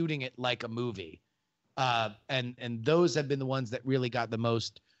 literally shooting it like a movie. And those have been the ones that really got the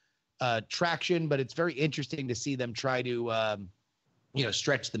most traction, but it's very interesting to see them try to,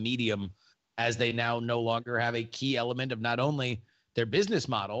 stretch the medium as they now no longer have a key element of not only their business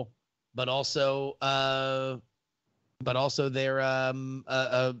model, but also their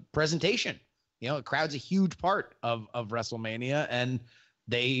presentation. A crowd's a huge part of WrestleMania, and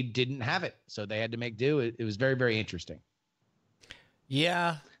they didn't have it, so they had to make do. It was very, very interesting.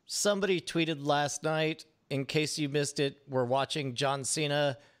 Yeah, somebody tweeted last night, in case you missed it, we're watching John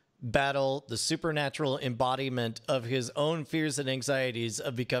Cena battle the supernatural embodiment of his own fears and anxieties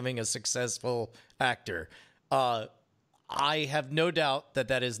of becoming a successful actor. I have no doubt that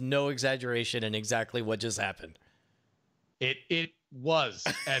that is no exaggeration in exactly what just happened. It was,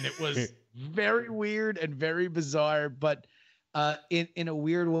 and it was very weird and very bizarre, but in a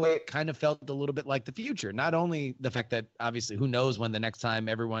weird way, it kind of felt a little bit like the future. Not only the fact that obviously who knows when the next time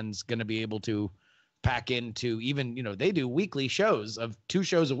everyone's going to be able to pack into, even, they do weekly shows of 2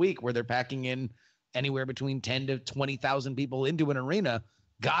 shows a week where they're packing in anywhere between 10 to 20,000 people into an arena.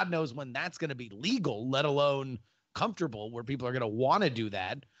 God knows when that's going to be legal, let alone comfortable, where people are going to want to do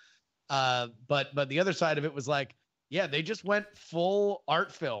that. But the other side of it was like, yeah, they just went full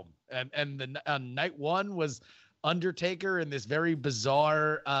art film, and night 1 was Undertaker in this very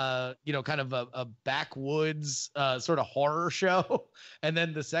bizarre, kind of a backwoods sort of horror show, and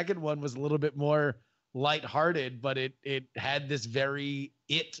then the second one was a little bit more lighthearted, but it had this very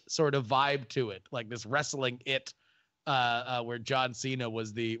It sort of vibe to it, like this wrestling It, where John Cena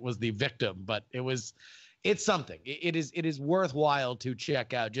was the victim. But it's something. It is worthwhile to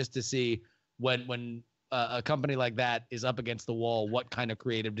check out just to see when a company like that is up against the wall, what kind of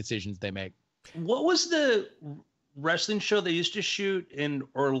creative decisions they make. What was the wrestling show they used to shoot in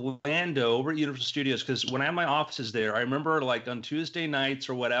Orlando over at Universal Studios? Because when I had my offices there, I remember like on Tuesday nights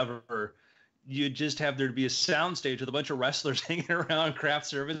or whatever, you'd just have there be a soundstage with a bunch of wrestlers hanging around craft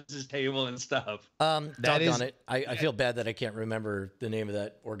services table and stuff. Doggone it. I feel bad that I can't remember the name of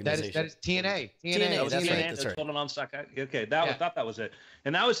that organization. That is TNA. TNA, that's right. That's holding on stock. Okay, I thought that was it.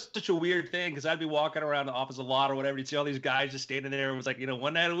 And that was such a weird thing, because I'd be walking around the office a lot or whatever. You'd see all these guys just standing there. It was like,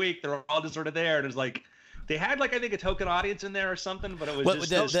 one night a week, they're all just sort of there. And it was like, they had like, I think, a token audience in there or something, but it was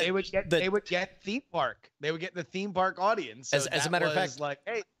they would get theme park. They would get the theme park audience. So as a matter of fact, like,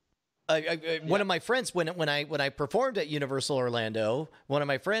 hey. One of my friends, when I performed at Universal Orlando, one of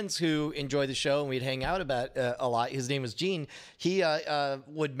my friends who enjoyed the show and we'd hang out about a lot, his name was Gene. He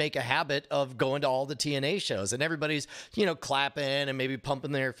would make a habit of going to all the TNA shows, and everybody's clapping and maybe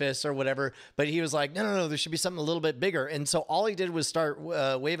pumping their fists or whatever. But he was like, no, there should be something a little bit bigger. And so all he did was start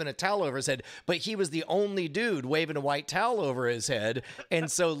waving a towel over his head. But he was the only dude waving a white towel over his head. And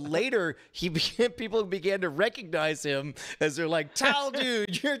so later people began to recognize him as they're like, "Towel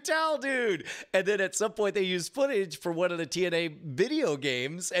dude, you're towel dude." And then at some point they used footage for one of the TNA video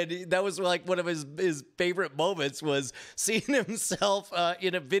games, and that was like one of his favorite moments, was seeing himself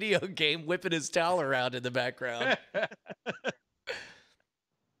in a video game whipping his towel around in the background.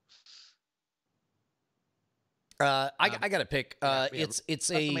 I got to pick.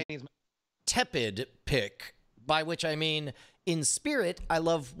 It's a tepid pick, by which I mean in spirit, I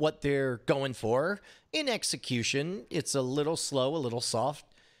love what they're going for. In execution, it's a little slow, a little soft.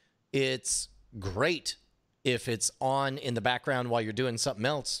 It's great if it's on in the background while you're doing something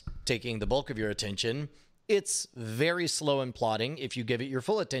else, taking the bulk of your attention. It's very slow in plotting if you give it your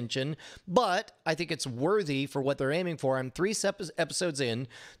full attention, but I think it's worthy for what they're aiming for. I'm 3 episodes in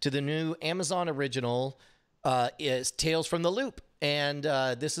to the new Amazon original, is Tales from the Loop. And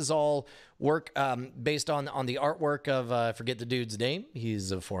this is all work based on the artwork of, I forget the dude's name.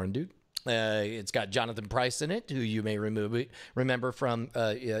 He's a foreign dude. It's got Jonathan Pryce in it, who you may remember from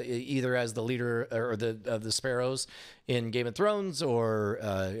either as the leader or of the Sparrows in Game of Thrones, or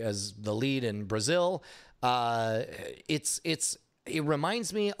as the lead in Brazil. It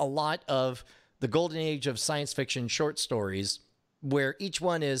reminds me a lot of the golden age of science fiction short stories, where each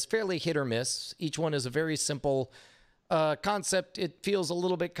one is fairly hit or miss. Each one is a very simple concept. It feels a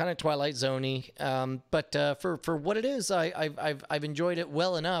little bit kind of Twilight Zone-y, but for what it is, I've enjoyed it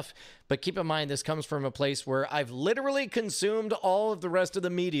well enough. But keep in mind, this comes from a place where I've literally consumed all of the rest of the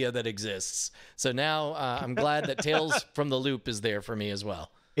media that exists. So now I'm glad that Tales from the Loop is there for me as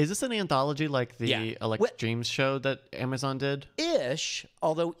well. Is this an anthology like the Electric Dreams show that Amazon did? Ish,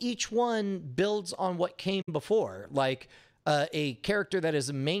 although each one builds on what came before. Like a character that is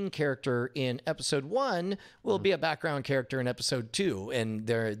a main character in episode 1 will be a background character in episode 2, and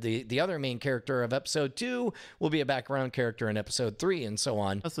the other main character of episode 2 will be a background character in episode 3, and so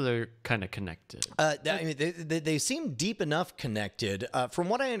on. Oh, so they're kind of connected. I mean, they seem deep enough connected. From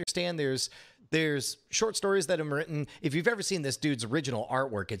what I understand, there's short stories that have been written. If you've ever seen this dude's original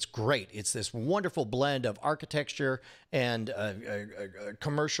artwork, it's great. It's this wonderful blend of architecture and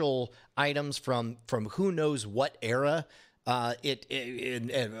commercial items from who knows what era.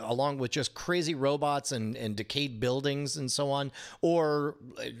 Along with just crazy robots and decayed buildings and so on, or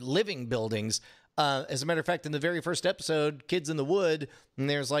living buildings. As a matter of fact, in the very first episode, Kids in the Wood, and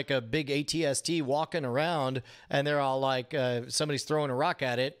there's like a big ATST walking around, and they're all like, somebody's throwing a rock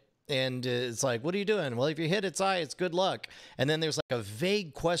at it. And it's like, what are you doing? Well, if you hit its eye, it's good luck. And then there's like a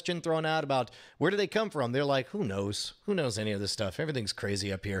vague question thrown out about where do they come from? They're like, who knows? Who knows any of this stuff? Everything's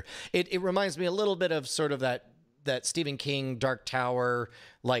crazy up here. It reminds me a little bit of sort of that Stephen King Dark Tower,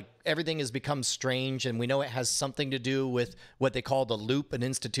 like everything has become strange, and we know it has something to do with what they call the Loop, an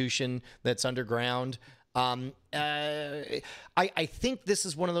institution that's underground. I think this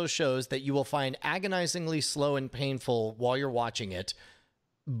is one of those shows that you will find agonizingly slow and painful while you're watching it,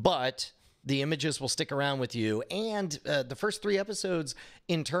 but the images will stick around with you. And the first 3 episodes,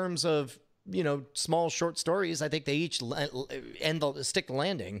 in terms of, small short stories, I think they each stick the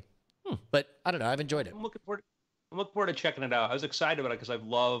landing. But I don't know. I've enjoyed it. I'm looking forward to checking it out. I was excited about it because I've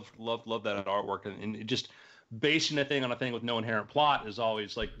loved that artwork, and it just basing a thing on a thing with no inherent plot is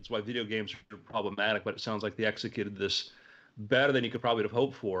always like, it's why video games are problematic. But it sounds like they executed this better than you could probably have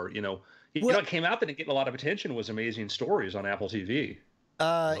hoped for. What came out that didn't get a lot of attention was Amazing Stories on Apple TV.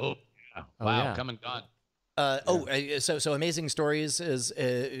 Wow, come and gone. So Amazing Stories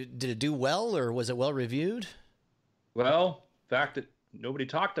did it do well, or was it well reviewed? Well, the fact that nobody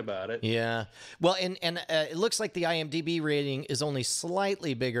talked about it. Yeah. Well, and it looks like the IMDb rating is only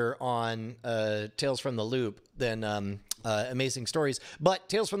slightly bigger on Tales from the Loop than Amazing Stories, but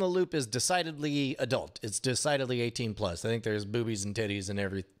Tales from the Loop is decidedly adult. It's decidedly 18 plus. I think there's boobies and titties in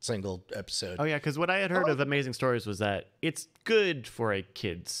every single episode. Oh yeah, because what I had heard of Amazing Stories was that it's good for a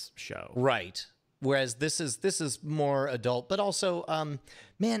kids show. Right. Whereas this is more adult, but also,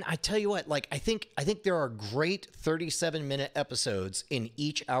 man, I tell you what, like I think there are great 37-minute episodes in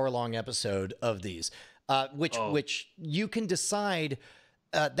each hour-long episode of these, which you can decide.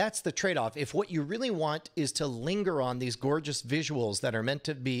 That's the trade-off. If what you really want is to linger on these gorgeous visuals that are meant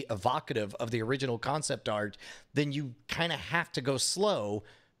to be evocative of the original concept art, then you kind of have to go slow.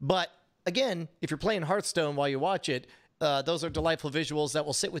 But again, if you're playing Hearthstone while you watch it, those are delightful visuals that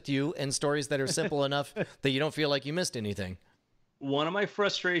will sit with you, and stories that are simple enough that you don't feel like you missed anything. One of my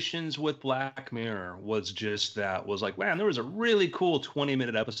frustrations with Black Mirror was just that, was like, man, there was a really cool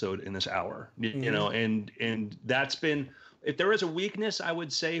 20-minute episode in this hour, and that's been, if there is a weakness, I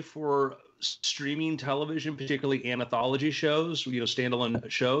would say, for streaming television, particularly anthology shows, standalone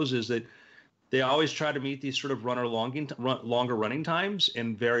shows, is that they always try to meet these sort of longer running times,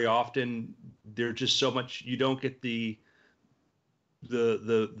 and very often they're just so much, you don't get the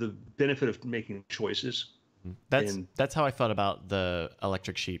benefit of making choices. That's how I felt about the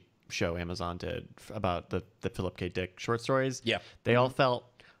Electric Sheep show Amazon did about the Philip K. Dick short stories. Yeah, they all felt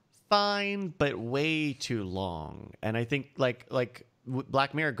fine, but way too long. And I think like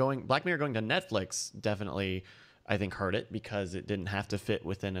Black Mirror going to Netflix definitely. I think, hurt it because it didn't have to fit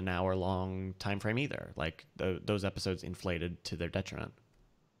within an hour-long time frame either. Like those episodes inflated to their detriment.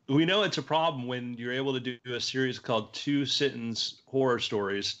 We know it's a problem when you're able to do a series called 2-sentence horror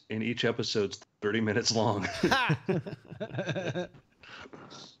stories, and each episode's 30 minutes long.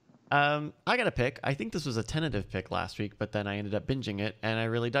 I got a pick. I think this was a tentative pick last week, but then I ended up binging it, and I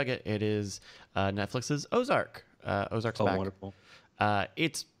really dug it. It is Netflix's Ozark. Ozark's back. Wonderful.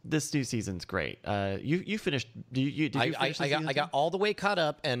 It's this new season's great. You finished? Did you finish the season? I got all the way caught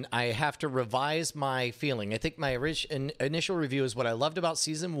up, and I have to revise my feeling. I think my initial review is what I loved about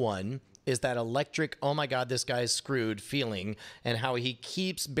season 1 is that electric, oh my God, this guy's screwed feeling, and how he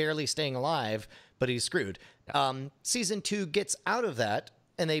keeps barely staying alive, but he's screwed. Season 2 gets out of that,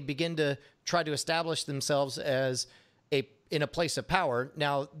 and they begin to try to establish themselves as in a place of power.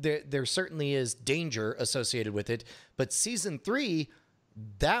 Now, there certainly is danger associated with it, but season 3,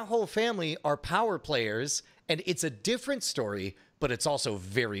 that whole family are power players, and it's a different story, but it's also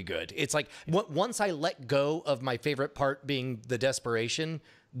very good. It's like once I let go of my favorite part being the desperation,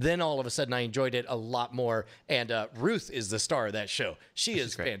 then all of a sudden I enjoyed it a lot more. And Ruth is the star of that show. She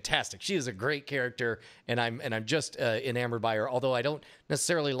is fantastic. She is a great character, and I'm just enamored by her. Although I don't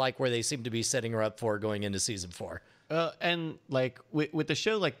necessarily like where they seem to be setting her up for going into season 4. And like with the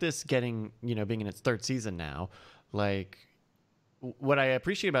show like this getting, being in its 3rd season now, like what I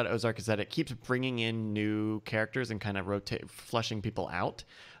appreciate about Ozark is that it keeps bringing in new characters and kind of flushing people out,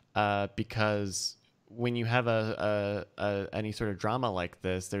 because when you have any sort of drama like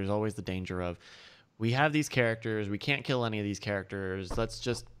this, there's always the danger of, we have these characters, we can't kill any of these characters, let's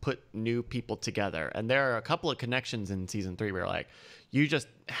just put new people together. And there are a couple of connections in season 3 where like you just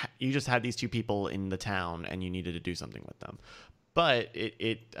had these 2 people in the town and you needed to do something with them. But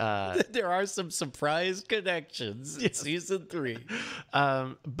there are some surprise connections in season 3.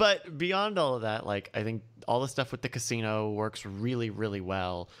 But beyond all of that, like I think all the stuff with the casino works really, really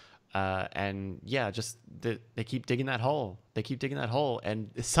well. And yeah, just they keep digging that hole. They keep digging that hole, and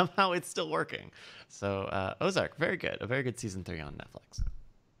somehow it's still working. So Ozark, very good. A very good season 3 on Netflix.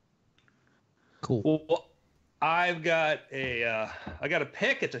 Cool. Well, I've got a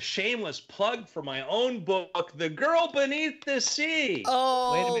pick. It's a shameless plug for my own book, The Girl Beneath the Sea.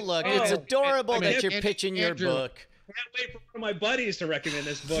 Oh, look, it's adorable that you're pitching your book. I can't wait for one of my buddies to recommend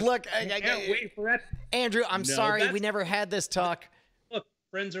this book. Look, I can't wait for that. Andrew, I'm sorry, we never had this talk. Look,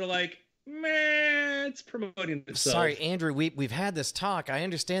 friends are like, man, it's promoting itself. Sorry, Andrew, we've had this talk. I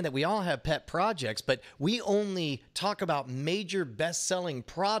understand that we all have pet projects, but we only talk about major best-selling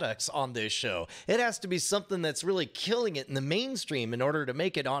products on this show. It has to be something that's really killing it in the mainstream in order to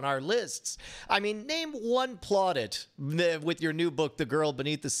make it on our lists. I mean, name one plaudit with your new book, The Girl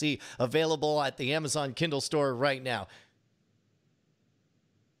Beneath the Sea, available at the Amazon Kindle store right now.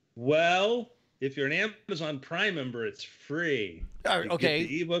 Well, if you're an Amazon Prime member, it's free. Okay. You get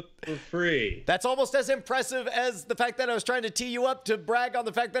the ebook for free. That's almost as impressive as the fact that I was trying to tee you up to brag on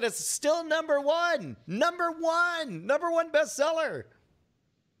the fact that it's still number one bestseller.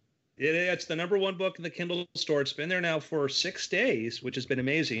 It's the number 1 book in the Kindle store. It's been there now for 6 days, which has been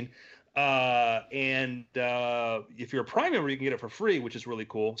amazing. And if you're a Prime member, you can get it for free, which is really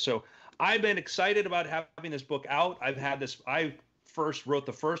cool. So I've been excited about having this book out. I first wrote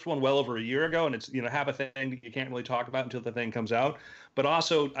the first one well over a year ago, and it's have a thing that you can't really talk about until the thing comes out. But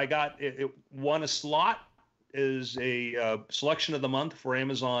also I got it won a slot as a selection of the month for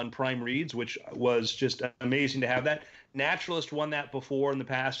Amazon Prime Reads, which was just amazing to have that. Naturalist won that before in the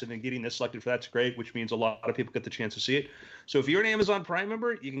past, and then getting this selected for that's great, which means a lot of people get the chance to see it. So if you're an Amazon Prime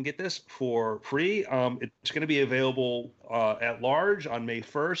member, you can get this for free. It's going to be available at large on May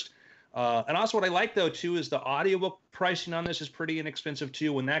 1st. And also what I like, though, too, is the audiobook pricing on this is pretty inexpensive,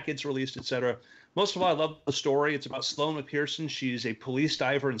 too, when that gets released, etc. Most of all, I love the story. It's about Sloane McPherson. She's a police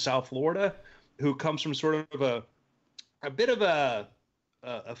diver in South Florida who comes from sort of a bit of a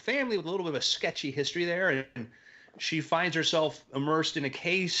family with a little bit of a sketchy history there. And she finds herself immersed in a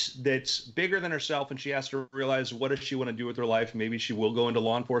case that's bigger than herself, and she has to realize, what does she want to do with her life? Maybe she will go into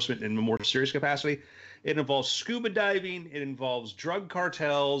law enforcement in a more serious capacity. It involves scuba diving. It involves drug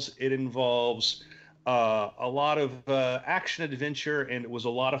cartels. It involves a lot of action adventure, and it was a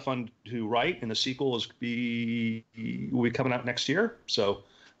lot of fun to write. And the sequel will be coming out next year. So,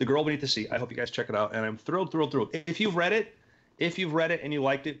 The Girl Beneath the Sea. I hope you guys check it out, and I'm thrilled. If you've read it and you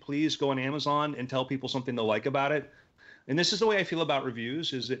liked it, please go on Amazon and tell people something to like about it. And this is the way I feel about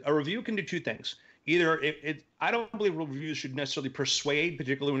reviews: is that a review can do 2 things. Either I don't believe reviews should necessarily persuade,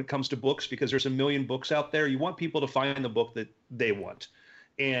 particularly when it comes to books, because there's a million books out there. You want people to find the book that they want.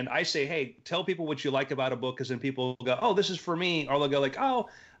 And I say, hey, tell people what you like about a book, because then people go, oh, this is for me. Or they'll go like, oh,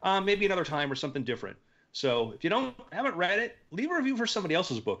 maybe another time or something different. So if you haven't read it, leave a review for somebody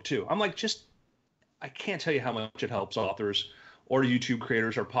else's book too. I can't tell you how much it helps authors or YouTube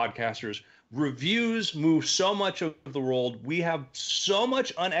creators or podcasters. Reviews move so much of the world. We have so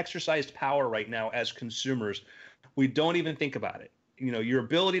much unexercised power right now as consumers. We don't even think about it. You know, your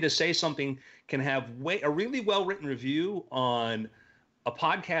ability to say something can have a really well-written review on a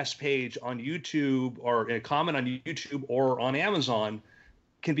podcast page on YouTube or a comment on YouTube or on Amazon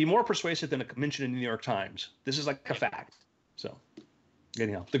can be more persuasive than a mention in the New York Times. This is like a fact. So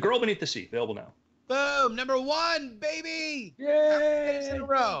anyhow, The Girl Beneath the Sea, available now. Boom, #1, baby. Yay! How many days in a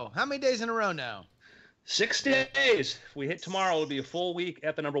row? How many days in a row now? 6 days. If we hit tomorrow, it'll be a full week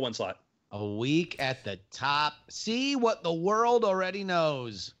at the #1 slot. A week at the top. See what the world already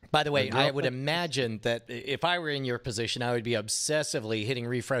knows. By the way, I would imagine that if I were in your position, I would be obsessively hitting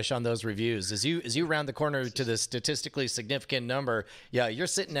refresh on those reviews. As you round the corner to the statistically significant number, yeah, you're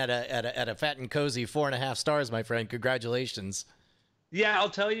sitting at a fat and cozy 4.5 stars, my friend. Congratulations. Yeah, I'll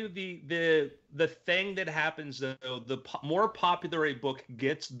tell you the thing that happens though, more popular a book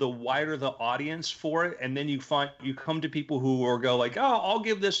gets, the wider the audience for it, and then you come to people who are go like, oh, I'll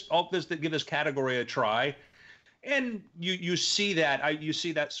give this category a try, and you see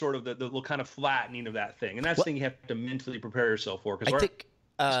that sort of the little kind of flattening of that thing, and that's the thing you have to mentally prepare yourself for, because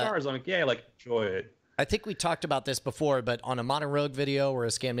stars, I'm like, yeah, like enjoy it. I think we talked about this before, but on a Modern Rogue video or a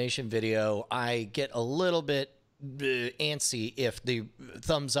Scam Nation video, I get a little bit antsy if the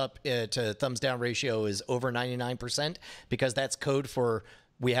thumbs up to thumbs down ratio is over 99%, because that's code for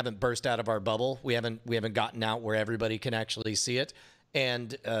we haven't burst out of our bubble. We haven't gotten out where everybody can actually see it.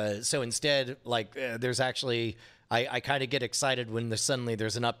 And so instead, like there's actually, I kind of get excited when suddenly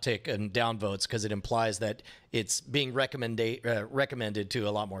there's an uptick in downvotes, because it implies that it's being recommended to a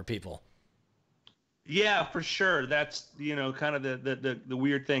lot more people. Yeah, for sure. That's, kind of the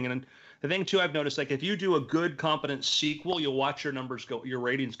weird thing. And the thing too, I've noticed, like if you do a good, competent sequel, you'll watch your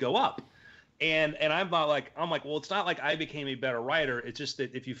ratings go up. And I'm like, well, it's not like I became a better writer. It's just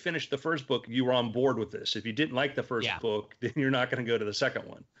that if you finished the first book, you were on board with this. If you didn't like the first book, then you're not going to go to the second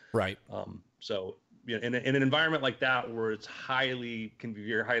one. Right. So in an environment like that, where it's can be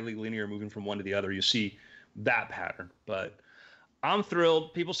very highly linear, moving from one to the other, you see that pattern. But I'm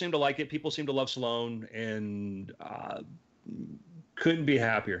thrilled. People seem to like it. People seem to love Sloane, and couldn't be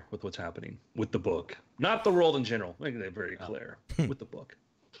happier with what's happening with the book. Not the world in general. Make that very clear with the book.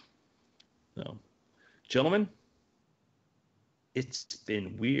 So, gentlemen, it's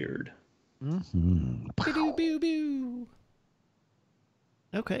been weird. Mm-hmm.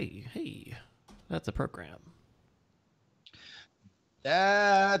 Okay, hey, that's a program.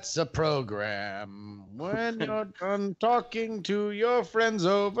 That's a program. When you're done talking to your friends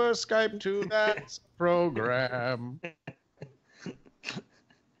over Skype, too, that's a program.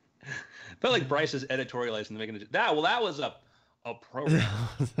 Felt like Bryce is editorializing, making it. That was a program.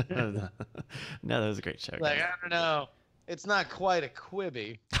 No, that was a great show. Like, I don't know. It's not quite a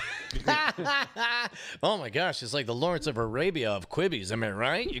Quibi. Oh my gosh, it's like the Lawrence of Arabia of Quibbies. Am I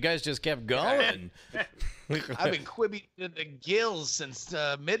right? You guys just kept going. I've been Quibi to the gills since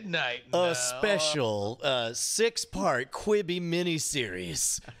midnight. A special 6-part Quibi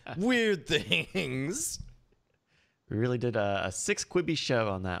miniseries. Weird things. We really did a 6 Quibi show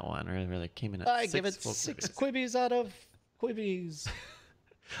on that one. Really came in at I give it 6 Quibbies out of Quibbies.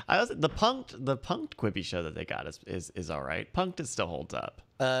 The punked Quibi show that they got is all right. Punked it still holds up.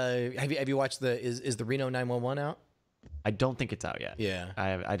 Have you watched is the Reno 911 out? I don't think it's out yet. Yeah,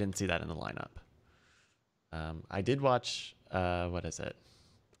 I didn't see that in the lineup. I did watch what is it?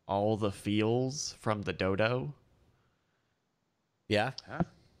 All the Feels from the Dodo. Yeah. Huh?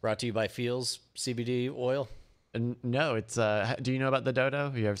 Brought to you by Feels CBD oil. No, it's. Do you know about the Dodo?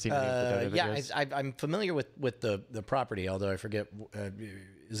 Have you ever seen any of the Dodo videos? Yeah, I'm familiar with the property, although I forget.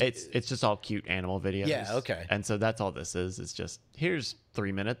 It's just all cute animal videos. Yeah, okay. And so that's all this is. It's just here's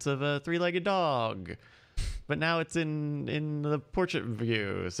 3 minutes of a 3-legged dog, but now it's in the portrait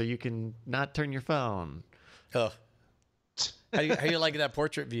view, so you can not turn your phone. Oh, how you like that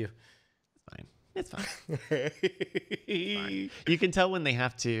portrait view? It's fine. Fine. You can tell when they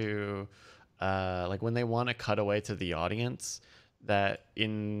have to. Like when they want to cut away to the audience, that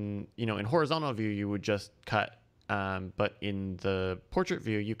in horizontal view you would just cut, but in the portrait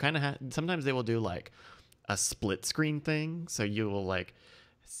view you kind of sometimes they will do like a split screen thing, so you will like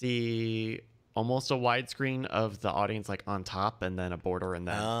see almost a widescreen of the audience like on top and then a border and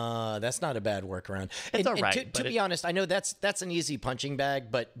then That's not a bad workaround. It's all right, To but be honest, I know that's an easy punching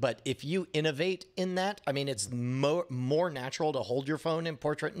bag, but if you innovate in that, I mean, it's more natural to hold your phone in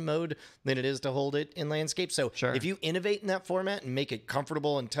portrait mode than it is to hold it in landscape. So Sure. if you innovate in that format and make it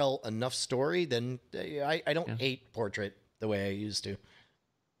comfortable and tell enough story, then I don't hate portrait the way I used to.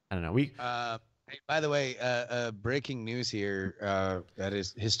 I don't know. Hey, by the way, breaking news here that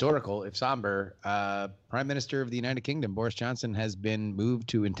is historical, if somber. Prime Minister of the United Kingdom, Boris Johnson, has been moved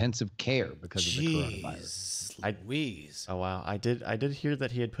to intensive care because of the coronavirus. Louise. Oh wow, I did hear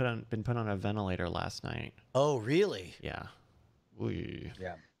that he had been put on a ventilator last night. Oh, really? Yeah. Ooh.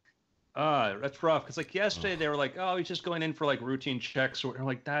 Yeah. That's rough. Because like yesterday they were like, oh, he's just going in for like routine checks. Or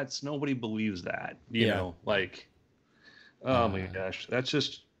like nobody believes that. You know, like, oh my gosh, that's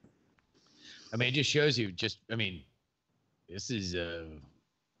just. I mean, it just shows you. This is a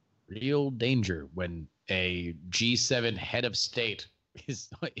real danger when a G7 head of state is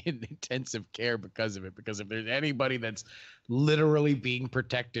in intensive care because of it. Because if there's anybody that's literally being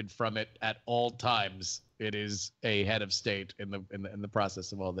protected from it at all times, it is a head of state in the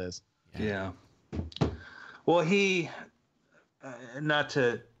process of all this. Yeah. Well, he, not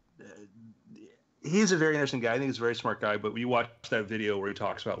to. He's a very interesting guy. I think he's a very smart guy. But we watched that video where he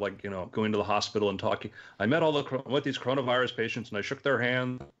talks about like going to the hospital and talking. I met with these coronavirus patients and I shook their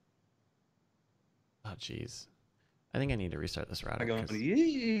hand. Oh jeez. I think I need to restart this router. I go, 'cause-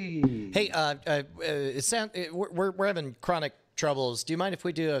 yee. Hey, we're having chronic troubles. Do you mind if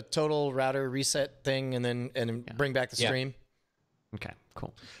we do a total router reset thing and then bring back the stream? Okay,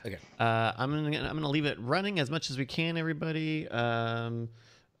 cool. Okay. I'm gonna leave it running as much as we can, everybody.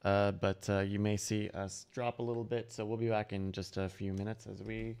 But you may see us drop a little bit, so we'll be back in just a few minutes as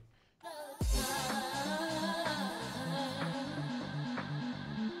we.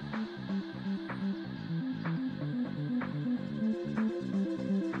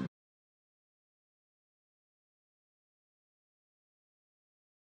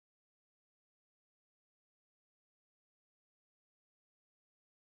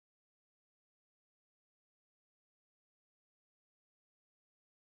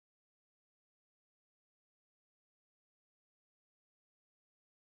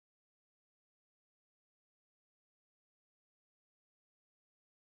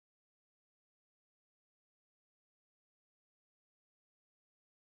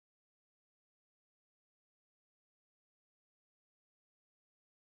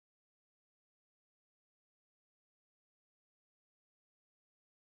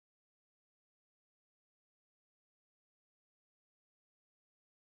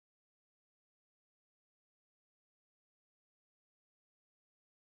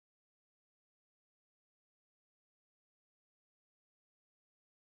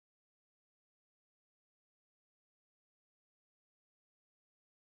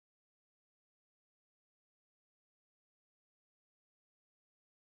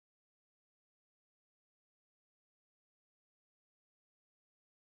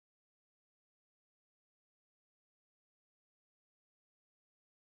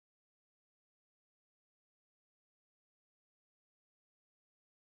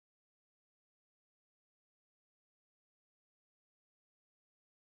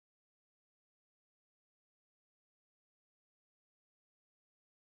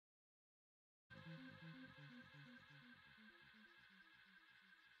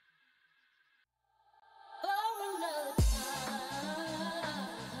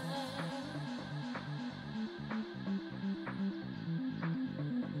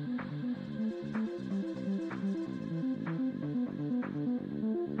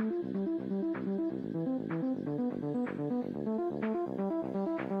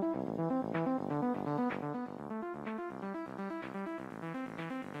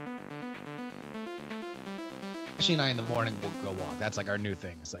 Ashley and I in the morning we'll go walk. That's like our new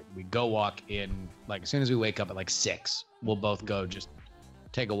thing. It's like we go walk in, like as soon as we wake up at like 6, we'll both go just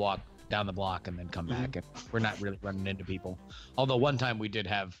take a walk down the block and then come back. And we're not really running into people. Although one time we did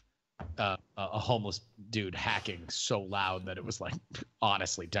have a homeless dude hacking so loud that it was like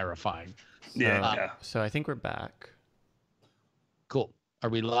honestly terrifying. Yeah. So I think we're back. Cool. Are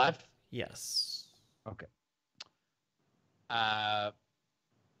we live? Yes. Okay.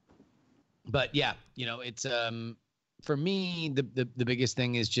 But yeah, it's for me the biggest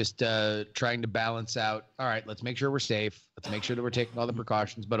thing is just trying to balance out. All right, let's make sure we're safe. Let's make sure that we're taking all the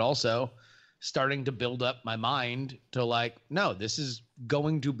precautions, but also starting to build up my mind to like, no, this is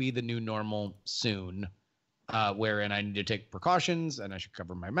going to be the new normal soon, wherein I need to take precautions and I should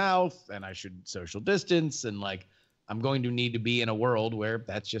cover my mouth and I should social distance and like I'm going to need to be in a world where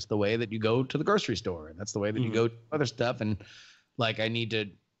that's just the way that you go to the grocery store, and that's the way that you go to other stuff. And like, I need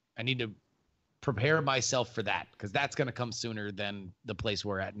to prepare myself for that, because that's going to come sooner than the place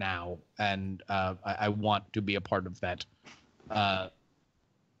we're at now. And I want to be a part of that.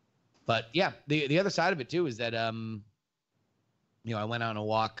 But yeah, the other side of it too is that, you know, I went on a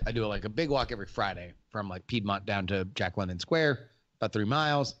walk. I do like a big walk every Friday from like Piedmont down to Jack London Square, about 3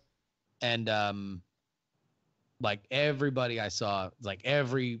 miles. And like everybody I saw, like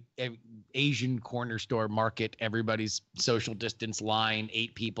every Asian corner store market, everybody's social distance line,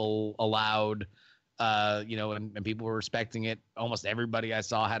 8 people allowed, you know, and people were respecting it. Almost everybody I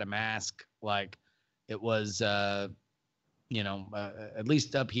saw had a mask. Like it was, you know, at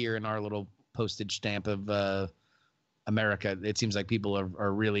least up here in our little postage stamp of America, it seems like people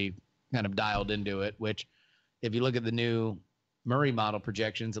are really kind of dialed into it, which if you look at the new Murray model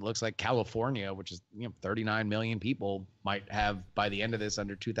projections, it looks like California, which is, you know, 39 million people, might have by the end of this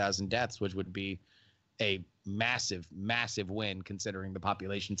under 2,000 deaths, which would be a massive, massive win considering the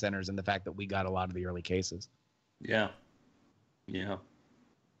population centers and the fact that we got a lot of the early cases. Yeah. Yeah.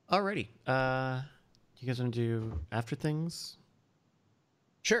 Alrighty. You guys want to do after things?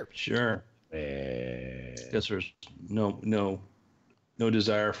 Sure. Guess there's no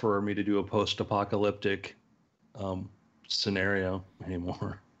desire for me to do a post-apocalyptic scenario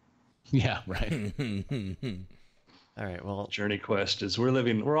anymore. Yeah, right. All right. Well, Journey Quest is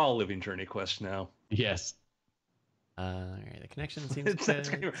we're all living Journey Quest now. Yes. all right. The connection seems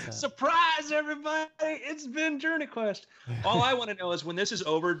good. Surprise, everybody! It's been Journey Quest. All I want to know is when this is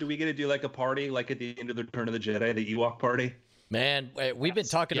over, do we get to do like a party, like at the end of the Return of the Jedi, the Ewok party? Man, we've been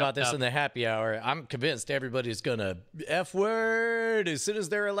talking about this in the happy hour. I'm convinced everybody's gonna F word as soon as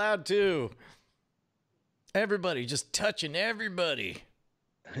they're allowed to. Everybody just touching everybody.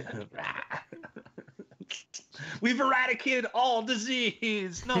 We've eradicated all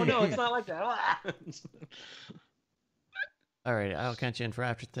disease. No, it's not like that. All right. I'll catch you in for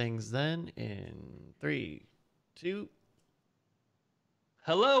after things then in 3, 2.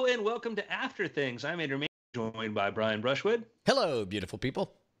 Hello and welcome to After Things. I'm Andrew May, joined by Brian Brushwood, Hello, beautiful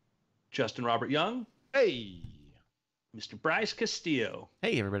people. Justin Robert Young, Hey. Mr. Bryce Castillo.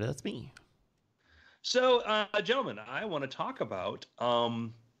 Hey, everybody. That's me. So, gentlemen, I want to talk about, I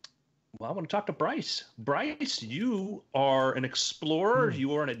want to talk to Bryce. Bryce, you are an explorer.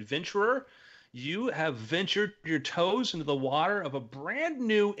 You are an adventurer. You have ventured your toes into the water of a brand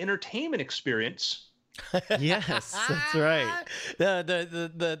new entertainment experience. Yes, that's right.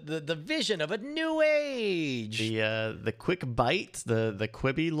 The vision of a new age. The Quick Bite, the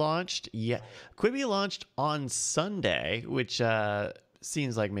Quibi launched. Yeah, Quibi launched on Sunday, which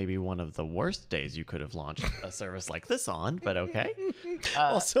seems like maybe one of the worst days you could have launched a service like this on, but okay.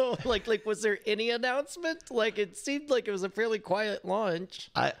 Also, like, was there any announcement? Like, it seemed like it was a fairly quiet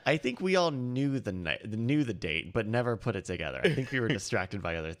launch. I think we all knew the date, but never put it together. I think we were distracted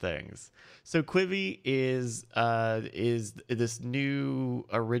by other things. So Quibi is this new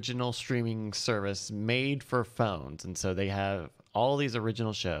original streaming service made for phones, and so they have all these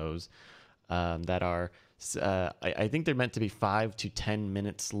original shows that are. I think they're meant to be 5 to 10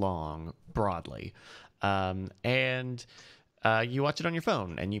 minutes long broadly. And you watch it on your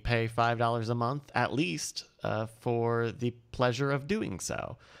phone and you pay $5 a month at least for the pleasure of doing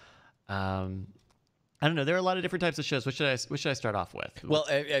so. I don't know. There are a lot of different types of shows. What should I start off with? Well,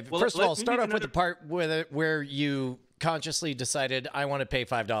 first of all, start off with the part where you consciously decided I want to pay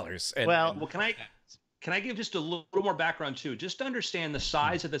 $5. And, well, can I give just a little more background too, just to understand the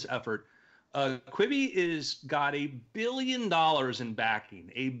size of this effort? Quibi is got $1 billion in backing,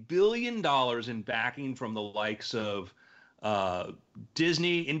 $1 billion in backing from the likes of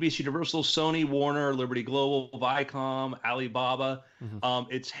Disney, NBC Universal, Sony, Warner, Liberty Global, Viacom, Alibaba. Mm-hmm.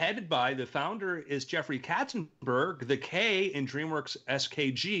 It's headed by, the founder is Jeffrey Katzenberg, the K in DreamWorks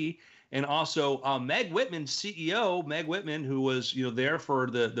SKG, and also Meg Whitman, CEO, Meg Whitman, who was there for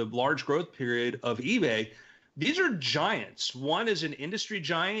the large growth period of eBay. These are giants. One is an industry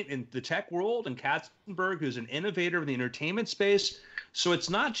giant in the tech world, and Katzenberg, who's an innovator in the entertainment space. So it's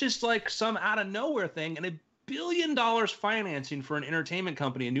not just like some out of nowhere thing. And $1 billion financing for an entertainment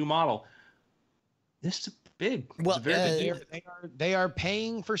company, a new model. This is big. Well, they are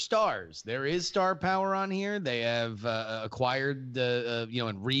paying for stars. There is star power on here. They have acquired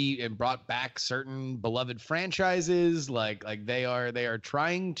and brought back certain beloved franchises. Like they are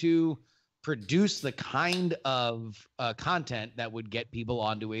trying to produce the kind of content that would get people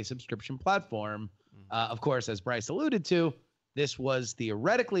onto a subscription platform. Of course, as Bryce alluded to, this was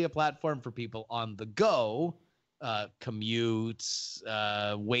theoretically a platform for people on the go, commutes,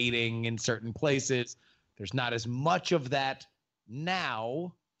 waiting in certain places. There's not as much of that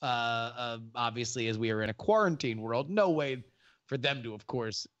now, obviously, as we are in a quarantine world. No way for them to, of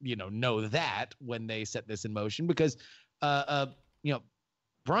course, know that when they set this in motion, because,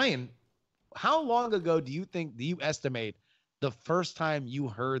 Brian, how long ago do you estimate the first time you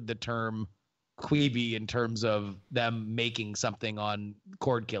heard the term Quibi in terms of them making something on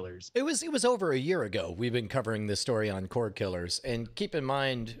Cord Killers? It was over a year ago. We've been covering this story on Cord Killers, and keep in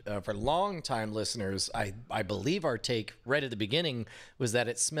mind, for long-time listeners, I believe our take right at the beginning was that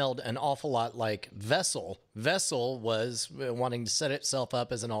it smelled an awful lot like Vessel. Vessel was wanting to set itself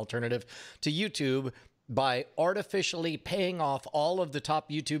up as an alternative to YouTube by artificially paying off all of the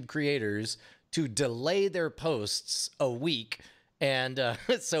top YouTube creators to delay their posts a week. And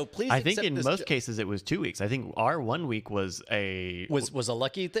so please, I think in most cases it was 2 weeks. I think our 1 week was a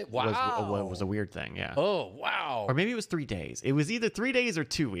lucky thing. Wow, was a weird thing. Yeah. Oh wow. Or maybe it was 3 days. It was either 3 days or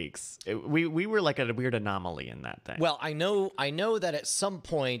 2 weeks. We were like a weird anomaly in that thing. Well, I know that at some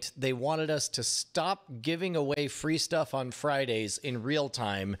point they wanted us to stop giving away free stuff on Fridays in real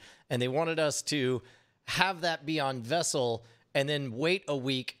time, and they wanted us to have that be on Vessel and then wait a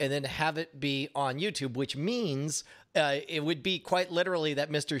week and then have it be on YouTube, which means it would be quite literally that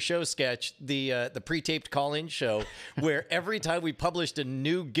Mr. Show sketch, the pre-taped call-in show, where every time we published a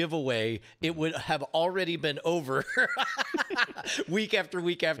new giveaway, it would have already been over week after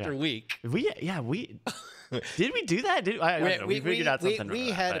week after week. We did we do that? I don't know. We figured out something.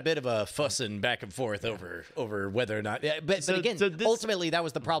 We had a bit of a fussing back and forth over whether or not. But again, ultimately, that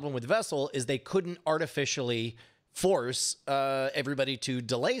was the problem with Vessel, is they couldn't artificially force everybody to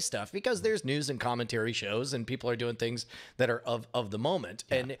delay stuff because there's news and commentary shows and people are doing things that are of the moment.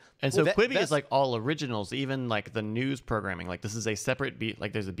 Yeah. And so Quibi is like all originals, even like the news programming. Like this is a separate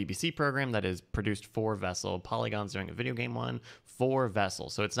like there's a BBC program that is produced for Vessel. Polygon's doing a video game one for Vessel.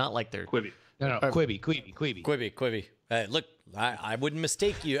 So it's not like they're Quibi. No, Quibi. Look, I wouldn't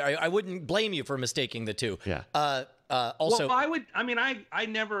mistake you. I wouldn't blame you for mistaking the two. Yeah. Also, well, I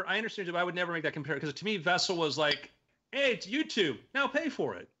understand you, but I would never make that comparison, because to me, Vessel was like, hey, it's YouTube, now pay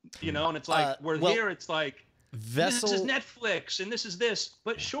for it, and it's like, here it's like, Vessel, this is Netflix and this is this,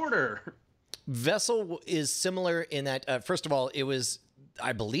 but shorter. Vessel is similar in that, first of all, it was,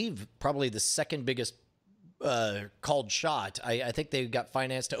 I believe, probably the second biggest called shot. I think they got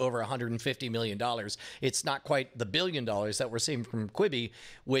financed to over $150 million. It's not quite the $1 billion that we're seeing from Quibi,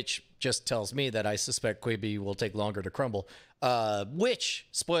 which just tells me that I suspect Quibi will take longer to crumble. Which,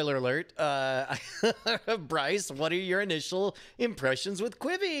 spoiler alert, Bryce, what are your initial impressions with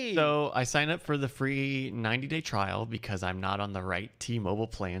Quibi? So I signed up for the free 90-day trial because I'm not on the right T-Mobile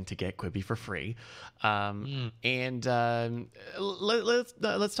plan to get Quibi for free. And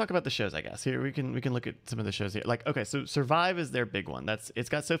let's talk about the shows, I guess. Here we can look at some of the shows here. Like, okay, so Survive is their big one. It's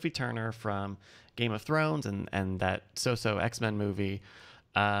got Sophie Turner from Game of Thrones and that So X-Men movie.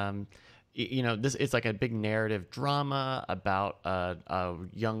 It's like a big narrative drama about a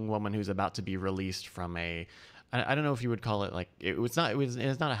young woman who's about to be released from I don't know if you would call it, like, it's not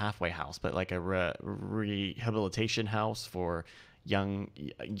a halfway house, but like a rehabilitation house for young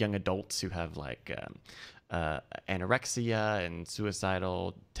adults who have like anorexia and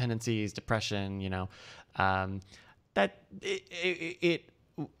suicidal tendencies, depression, that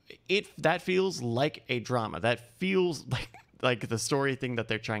that feels like a drama. That feels like the story thing that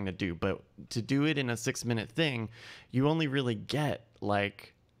they're trying to do, but to do it in a 6-minute thing, you only really get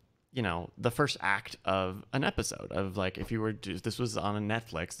like, the first act of an episode of, like, if you were this was on a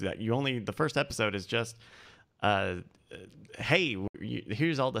Netflix, that the first episode is just, hey,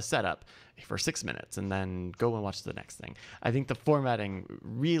 here's all the setup for 6 minutes and then go and watch the next thing. I think the formatting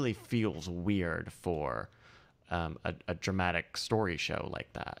really feels weird for a dramatic story show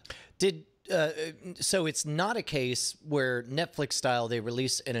like that. So it's not a case where Netflix style they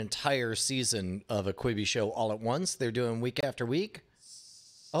release an entire season of a Quibi show all at once. They're doing week after week.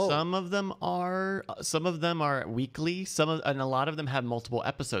 Oh. Some of them are weekly. And a lot of them have multiple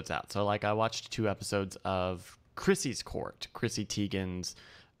episodes out. So like I watched 2 episodes of Chrissy's Court, Chrissy Teigen's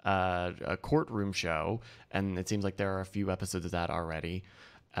a courtroom show, and it seems like there are a few episodes of that already.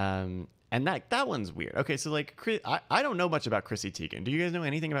 And that one's weird. Okay, so like I don't know much about Chrissy Teigen. Do you guys know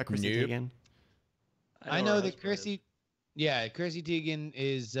anything about Chrissy Teigen? I know that Chrissy Teigen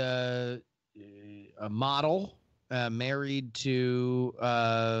is a model, married to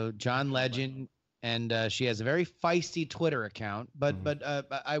John Legend, and she has a very feisty Twitter account. But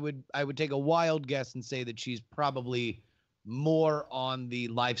I would take a wild guess and say that she's probably more on the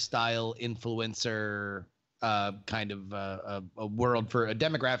lifestyle influencer kind of a world for a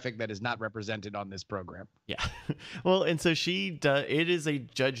demographic that is not represented on this program. Yeah. Well, and so it is a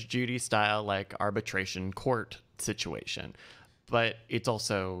Judge Judy style, like, arbitration court situation, but it's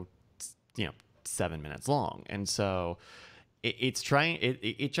also, 7 minutes long. And so it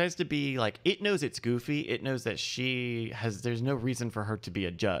tries to be like, it knows it's goofy. It knows that there's no reason for her to be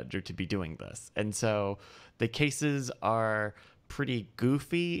a judge or to be doing this. And so the cases are pretty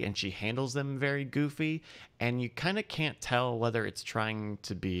goofy, and she handles them very goofy, and you kind of can't tell whether it's trying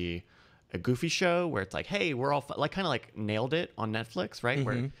to be a goofy show where it's like, hey, we're all like, kind of like Nailed It on Netflix, right?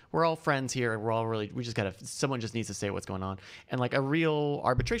 Where we're all friends here, we're all someone just needs to say what's going on, and like a real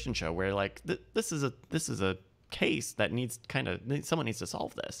arbitration show where like this is a case that someone needs to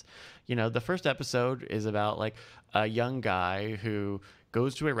solve this. The first episode is about like a young guy who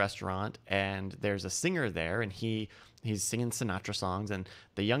goes to a restaurant, and there's a singer there, and he's singing Sinatra songs, and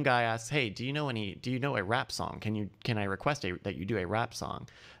the young guy asks, hey, do you know a rap song? Can I request that you do a rap song?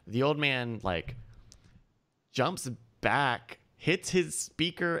 The old man like jumps back, hits his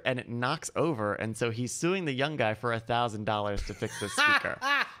speaker, and it knocks over, and so he's suing the young guy for $1,000 to fix the speaker.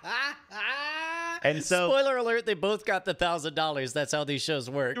 And so, spoiler alert, they both got the $1,000. That's how these shows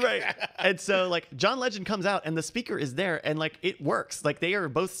work. Right. And so like John Legend comes out, and the speaker is there, and like it works. Like they are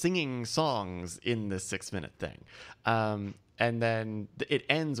both singing songs in this 6-minute thing. And then it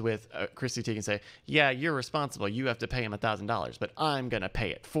ends with Chrissy Teigen say, yeah, you're responsible. You have to pay him $1,000, but I'm going to pay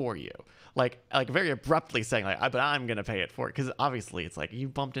it for you. Like very abruptly saying like, but I'm going to pay it for it. Because obviously it's like you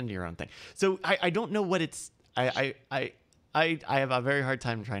bumped into your own thing. So I don't know what it's, I have a very hard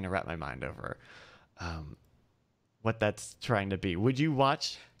time trying to wrap my mind over what that's trying to be. Would you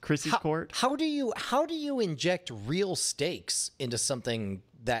watch Chrissy's Court? How do you inject real stakes into something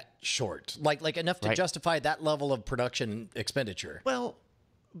that short, like enough to justify that level of production expenditure? Well,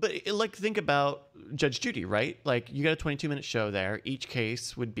 but like think about Judge Judy, right? Like you got a 22-minute show there. Each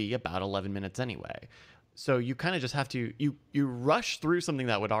case would be about 11 minutes anyway. So you kind of just have to you rush through something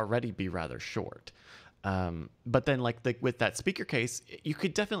that would already be rather short. But then like with that speaker case, you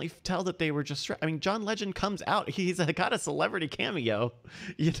could definitely tell that they were just, I mean, John Legend comes out, he's got a celebrity cameo,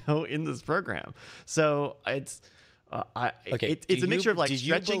 in this program. So it's, it's a mixture of like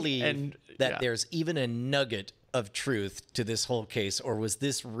stretching. Do you believe that there's even a nugget of truth to this whole case, or was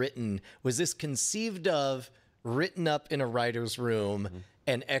this conceived of, written up in a writer's room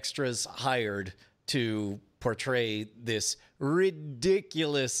and extras hired to portray this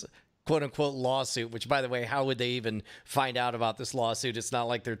ridiculous quote unquote lawsuit, which by the way, how would they even find out about this lawsuit? It's not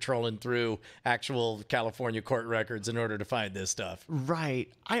like they're trolling through actual California court records in order to find this stuff. Right.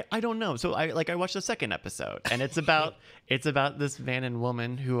 I don't know. So I watched the second episode, and it's about this man and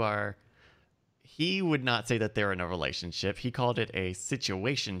woman who he would not say that they're in a relationship. He called it a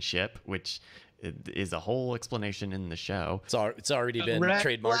situationship, which is a whole explanation in the show. It's already been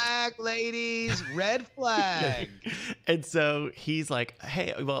trademarked. Red flag, ladies. Red flag. And so he's like,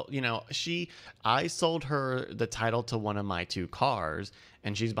 hey, well, I sold her the title to one of my 2 cars,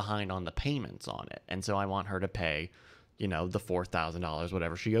 and she's behind on the payments on it. And so I want her to pay, the $4,000,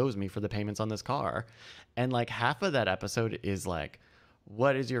 whatever she owes me for the payments on this car. And like half of that episode is like,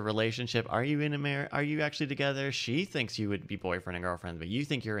 what is your relationship? Are you in a marriage? Are you actually together? She thinks you would be boyfriend and girlfriend, but you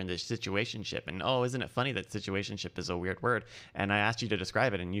think you're in this situationship. And oh, isn't it funny that situationship is a weird word? And I asked you to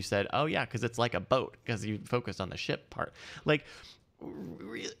describe it, and you said, oh yeah, because it's like a boat, because you focused on the ship part. Like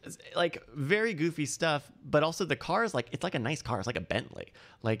very goofy stuff, but also the car is like, it's like a nice car. It's like a Bentley.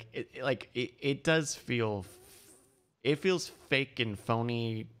 It does feel, it feels fake and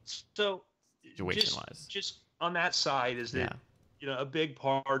phony. So situation wise, just on that side is that. Yeah. A big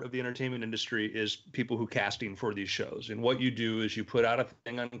part of the entertainment industry is people who casting for these shows. And what you do is you put out a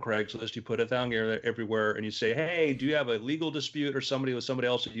thing on Craigslist, you put it down everywhere, and you say, hey, do you have a legal dispute or somebody with somebody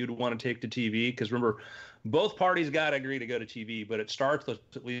else that you'd want to take to TV? Because remember, both parties got to agree to go to TV, but it starts with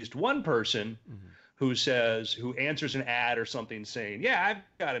at least one person who answers an ad or something saying, yeah, I've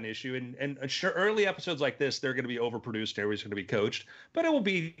got an issue. And sure, early episodes like this, they're going to be overproduced. Everybody's going to be coached, but it will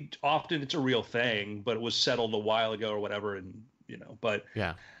be often, it's a real thing, but it was settled a while ago or whatever. And, but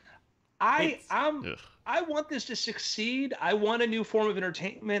yeah, I want this to succeed. I want a new form of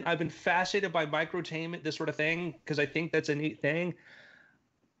entertainment. I've been fascinated by microtainment, this sort of thing, because I think that's a neat thing.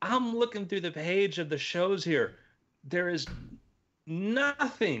 I'm looking through the page of the shows here. There is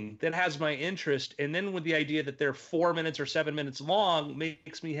nothing that has my interest. And then with the idea that they're 4 minutes or 7 minutes long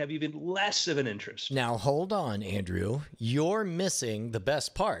makes me have even less of an interest. Now, hold on, Andrew. You're missing the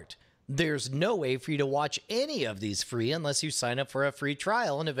best part. There's no way for you to watch any of these free unless you sign up for a free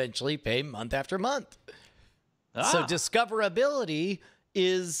trial and eventually pay month after month. So discoverability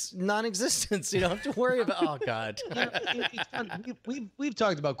is non-existent. So you don't have to worry about. Oh God. It's fun. We've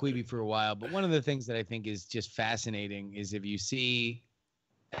talked about Quibi for a while, but one of the things that I think is just fascinating is if you see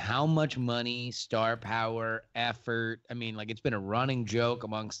how much money, star power, effort. I mean, like it's been a running joke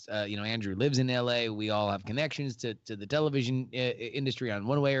amongst, Andrew lives in LA. We all have connections to the television industry on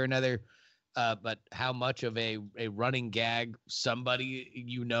one way or another. But how much of a running gag somebody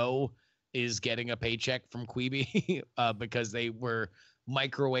is getting a paycheck from Quibi because they were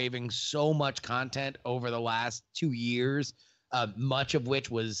microwaving so much content over the last 2 years, much of which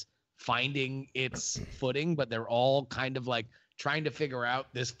was finding its footing, but they're all kind of like trying to figure out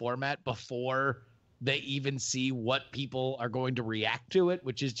this format before they even see what people are going to react to it,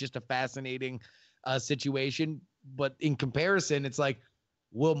 which is just a fascinating situation. But in comparison, it's like,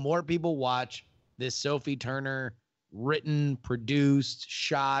 will more people watch this Sophie Turner written, produced,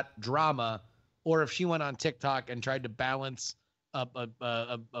 shot drama, or if she went on TikTok and tried to balance a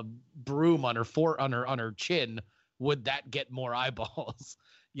broom on her chin, would that get more eyeballs?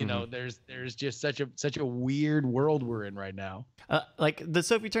 There's just such a weird world we're in right now. Like the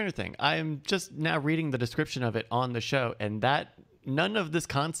Sophie Turner thing, I'm just now reading the description of it on the show, and that none of this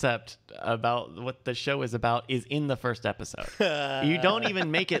concept about what the show is about is in the first episode. You don't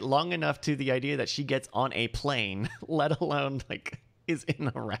even make it long enough to the idea that she gets on a plane, let alone like is in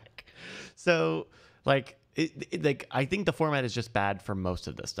Iraq. So like I think the format is just bad for most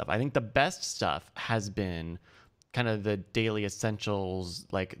of this stuff. I think the best stuff has been kind of the daily essentials,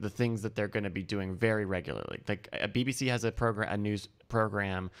 like the things that they're going to be doing very regularly. Like BBC has a news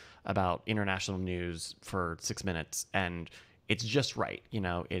program about international news for 6 minutes, and it's just right.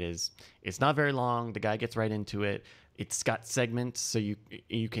 It's not very long. The guy gets right into it. It's got segments, so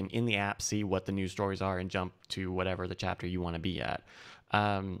you can in the app see what the news stories are and jump to whatever the chapter you want to be at.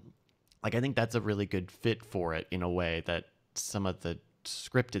 I think that's a really good fit for it in a way that some of the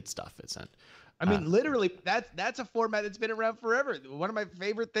scripted stuff isn't. I mean, literally, that's a format that's been around forever. One of my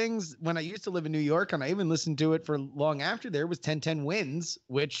favorite things when I used to live in New York, and I even listened to it for long after there, was 10-10 Wins,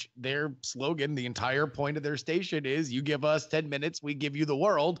 which their slogan, the entire point of their station is, you give us 10 minutes, we give you the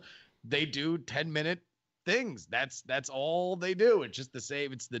world. They do 10-minute things. That's all they do. It's just the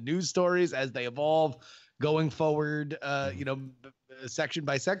same. It's the news stories as they evolve going forward, section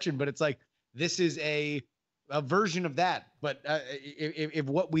by section. But it's like, this is a version of that. But if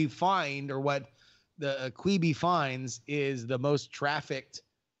what we find, or what the Quibi finds, is the most trafficked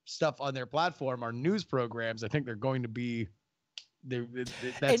stuff on their platform are news programs, I think they're going to be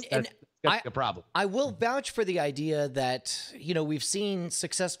that's a problem. I will vouch for the idea that, we've seen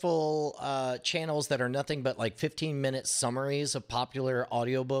successful channels that are nothing but like 15-minute summaries of popular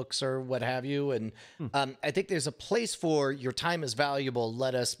audiobooks or what have you. And I think there's a place for your time is valuable.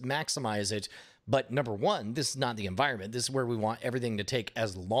 Let us maximize it. But number one, this is not the environment. This is where we want everything to take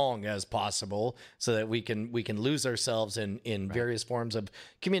as long as possible so that we can lose ourselves in right. various forms of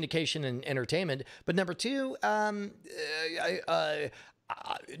communication and entertainment. But number two,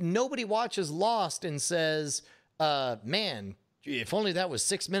 nobody watches Lost and says, man, if only that was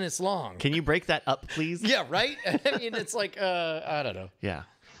 6 minutes long. Can you break that up, please? Yeah, right? I mean, it's like, I don't know. Yeah.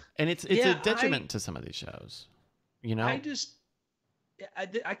 And it's a detriment to some of these shows,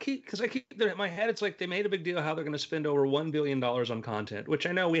 I keep in my head, it's like they made a big deal how they're going to spend over $1 billion on content, which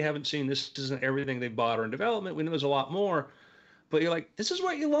I know we haven't seen. This isn't everything they bought or in development. We know there's a lot more, but you're like, this is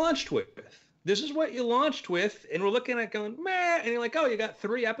what you launched with. This is what you launched with. And we're looking at going, meh. And you're like, oh, you got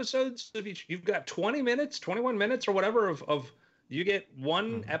 3 episodes of each. You've got 20 minutes, 21 minutes or whatever of you get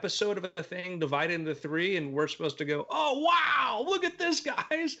one episode of a thing divided into 3. And we're supposed to go, oh, wow, look at this,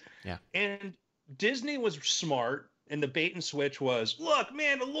 guys. Yeah. And Disney was smart. And the bait and switch was, look,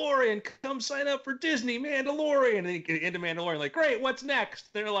 Mandalorian, come sign up for Disney, Mandalorian. And then you get into Mandalorian, like, great, what's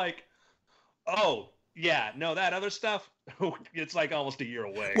next? They're like, oh, yeah, no, that other stuff, it's like almost a year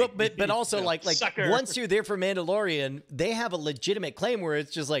away. Well, but also like sucker. Once you're there for Mandalorian, they have a legitimate claim where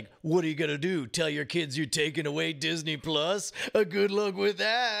it's just like, what are you going to do? Tell your kids you're taking away Disney Plus? Good luck with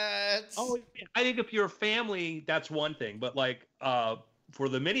that. Oh, I think if you're a family, that's one thing. But like, for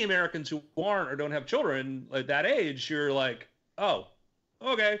the many Americans who aren't or don't have children at that age, you're like, oh,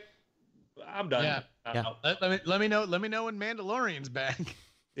 okay, I'm done. Yeah. Let me know when Mandalorian's back.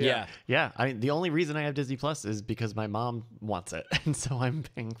 Yeah. I mean, the only reason I have Disney Plus is because my mom wants it, and so I'm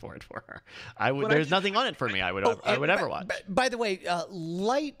paying for it for her. There's nothing on it for me. I would ever watch. By the way,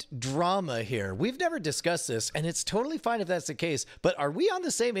 light drama here. We've never discussed this, and it's totally fine if that's the case. But are we on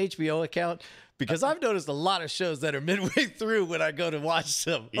the same HBO account? Because I've noticed a lot of shows that are midway through when I go to watch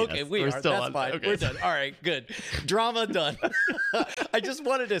them. Yes, Okay, we're still that's on- fine. okay. We're done. All right, good. Drama done. I just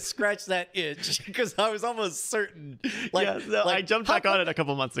wanted to scratch that itch because I was almost certain. I jumped back on it a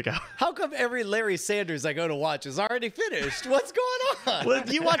couple months ago. How come every Larry Sanders I go to watch is already finished? What's going on? Well,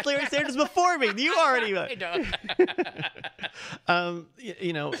 you watched Larry Sanders before me. You already. I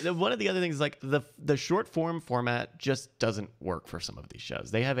know. One of the other things is like the short form format just doesn't work for some of these shows.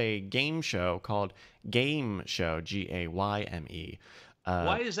 They have a game show called Game Show, Gayme.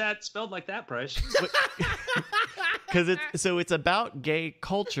 Why is that spelled like that, Bryce? Because it's about gay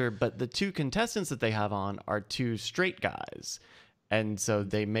culture, but the two contestants that they have on are two straight guys, and so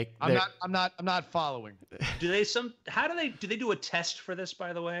they make. I'm not following. Do they do a test for this,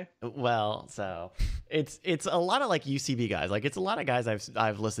 by the way? Well, so it's a lot of like UCB guys. Like it's a lot of guys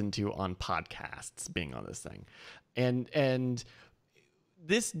I've listened to on podcasts being on this thing, and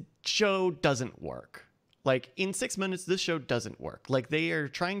this show doesn't work. Like in 6 minutes, this show doesn't work. Like they are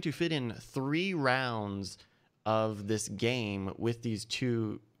trying to fit in 3 rounds of this game with these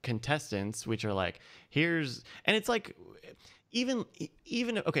two contestants, which are like, and it's like, even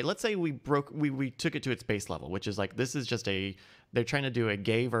okay, let's say we took it to its base level, which is like, this is just they're trying to do a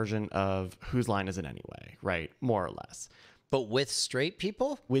gay version of Whose Line Is It Anyway, right? More or less. But with straight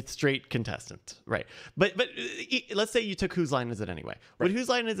people? With straight contestants, right? But let's say you took Whose Line Is It Anyway? Right. Would Whose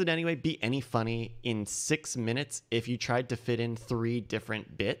Line Is It Anyway be any funny in 6 minutes if you tried to fit in 3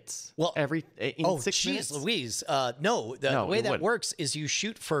 different bits? Well, in 6 minutes? Louise. No, the way it that wouldn't. works is you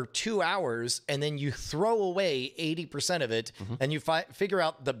shoot for 2 hours and then you throw away 80% of it and you figure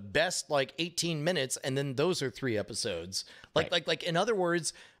out the best like 18 minutes and then those are 3 episodes. Like in other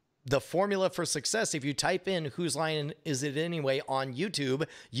words, the formula for success, if you type in Whose Line Is It Anyway on YouTube,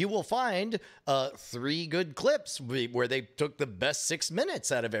 you will find 3 good clips where they took the best 6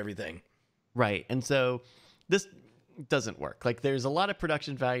 minutes out of everything. Right. And so this doesn't work. Like there's a lot of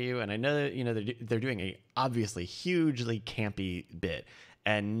production value, and I know that, they're doing a obviously hugely campy bit,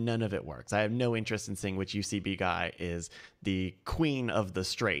 and none of it works. I have no interest in seeing which UCB guy is the queen of the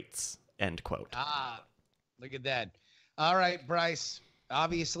straights, end quote. Ah, look at that. All right, Bryce.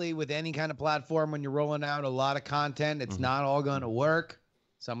 Obviously, with any kind of platform, when you're rolling out a lot of content, it's not all going to work.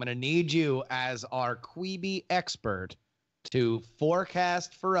 So I'm going to need you as our Quibi expert to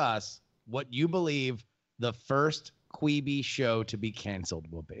forecast for us what you believe the first Quibi show to be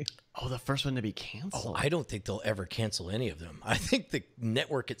canceled will be. Oh, the first one to be canceled. Oh, I don't think they'll ever cancel any of them. I think the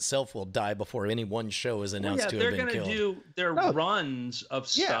network itself will die before any one show is announced to have been killed. They're going to do their runs of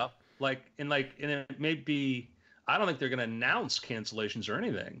stuff, and it may be. I don't think they're going to announce cancellations or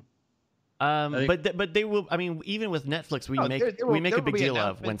anything. But they will. I mean, even with Netflix, we make a big deal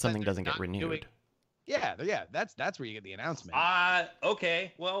of when something doesn't get renewed. Yeah, that's where you get the announcement.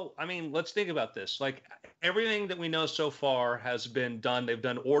 Okay. Well, I mean, let's think about this. Like everything that we know so far has been done. They've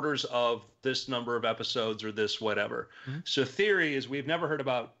done orders of this number of episodes or this whatever. Mm-hmm. So theory is we've never heard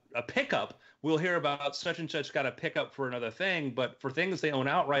about a pickup. We'll hear about such and such got a pickup for another thing, but for things they own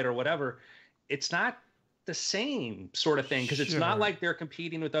outright or whatever, it's not the same sort of thing, because it's not like they're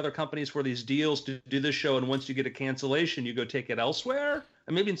competing with other companies for these deals to do this show, and once you get a cancellation you go take it elsewhere,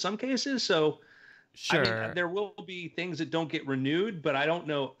 and maybe in some cases. So I mean, there will be things that don't get renewed, but I don't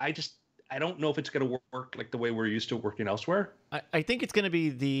know. I don't know if it's going to work like the way we're used to working elsewhere. I think it's going to be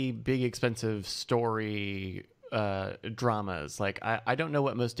the big expensive story dramas. Like I don't know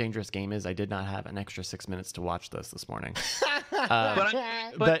what Most Dangerous Game is. I did not have an extra 6 minutes to watch this morning.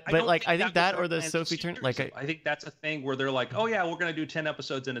 But like I think that or the Sophie Turner, like I think that's a thing where they're like, oh yeah, we're gonna do 10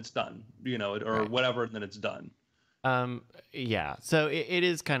 episodes and it's done, or whatever, and then it's done. Yeah. So it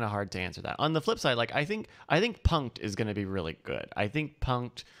is kind of hard to answer that. On the flip side, like I think Punk'd is going to be really good. I think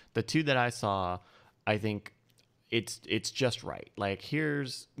Punk'd, the 2 that I saw, I think it's just right. Like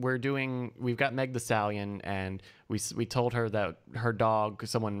we've got Meg the Stallion, and we told her that her dog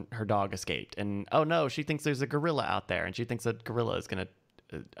escaped, and oh no, she thinks there's a gorilla out there, and she thinks that gorilla is gonna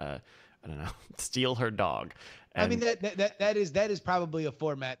I don't know, steal her dog. And I mean that is probably a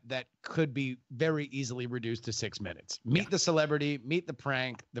format that could be very easily reduced to 6 minutes. Meet the celebrity, meet the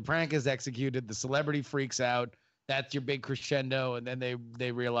prank is executed, the celebrity freaks out. That's your big crescendo, and then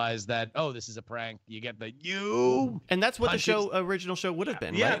they realize that, oh, this is a prank. You get and that's what the original show would have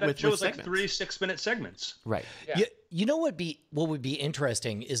been. Yeah, right? that show was like segments. 3 6-minute segments. Right. Yeah. You know what would be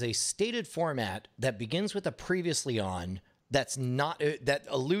interesting is a stated format that begins with a previously on, that's not that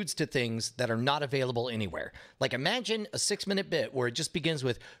alludes to things that are not available anywhere. Like imagine a 6-minute bit where it just begins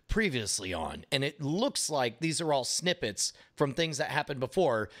with previously on, and it looks like these are all snippets from things that happened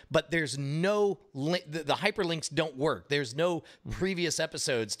before, but there's no the hyperlinks don't work. There's no previous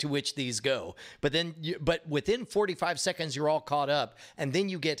episodes to which these go. But then but within 45 seconds you're all caught up, and then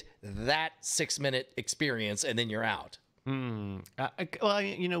you get that 6-minute experience, and then you're out. Well,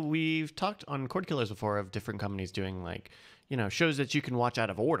 you know, we've talked on Cord Killers before of different companies doing like, you know, shows that you can watch out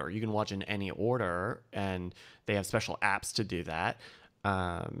of order. You can watch in any order, and they have special apps to do that.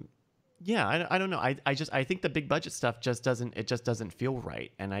 Yeah, I don't know. I think the big budget stuff just doesn't feel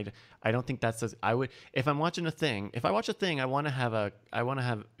right, and I don't think that's I would if I'm watching a thing. If I watch a thing, I want to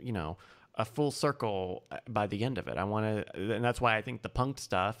have you know, a full circle by the end of it. And that's why I think the Punk'd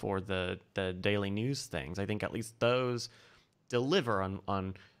stuff or the daily news things, I think at least those deliver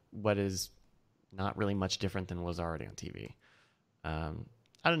on what is not really much different than was already on TV.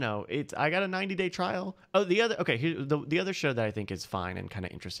 I don't know. I got a 90-day trial. Oh, the other show that I think is fine and kind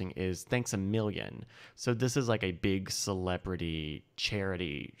of interesting is Thanks a Million. So this is like a big celebrity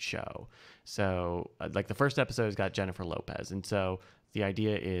charity show. So like the first episode has got Jennifer Lopez, and so the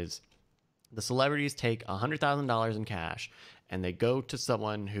idea is the celebrities take $100,000 in cash and they go to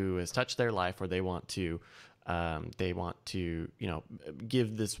someone who has touched their life, or they want to, you know,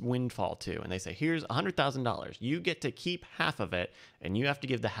 give this windfall to, and they say, here's $100,000. You get to keep half of it, and you have to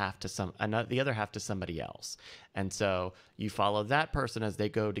give the other half to somebody else. And so you follow that person as they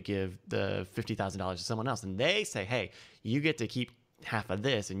go to give the $50,000 to someone else, and they say, hey, you get to keep half of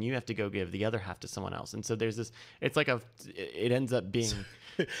this, and you have to go give the other half to someone else. And so there's this. It's like it ends up being.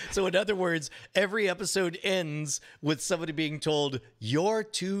 So in other words, every episode ends with somebody being told, your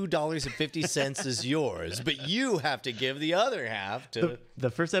 $2.50 is yours, but you have to give the other half to...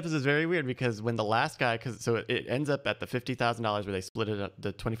 The first episode is very weird because when the last guy... So it ends up at the $50,000 where they split it up.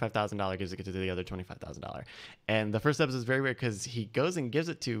 The $25,000 gives it to the other $25,000. And the first episode is very weird because he goes and gives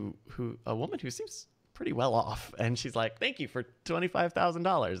it to a woman who seems... pretty well off, and she's like, thank you for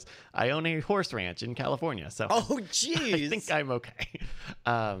 $25,000. I own a horse ranch in California, so geez, I think I'm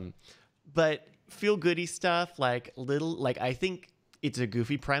okay. But feel goody stuff, like I think it's a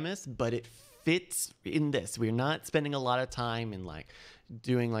goofy premise, but it fits in this. We're not spending a lot of time in like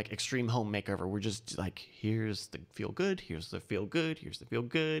doing like extreme home makeover. We're just like, here's the feel good, here's the feel good, here's the feel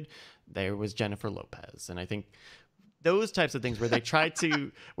good. There was Jennifer Lopez, and I think those types of things where they try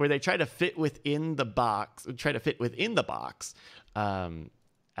to fit within the box,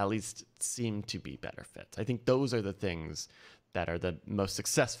 at least seem to be better fits. I think those are the things that are the most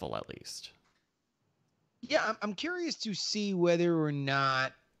successful, at least. Yeah, I'm curious to see whether or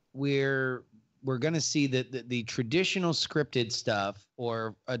not we're going to see the traditional scripted stuff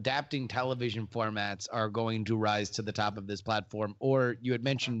or adapting television formats are going to rise to the top of this platform. Or you had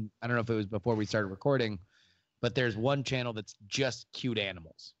mentioned, I don't know if it was before we started recording, but there's one channel that's just cute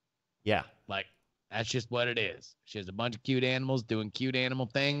animals. Yeah. Like, that's just what it is. She has a bunch of cute animals doing cute animal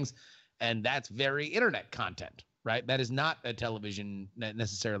things, and that's very internet content, right? That is not a television,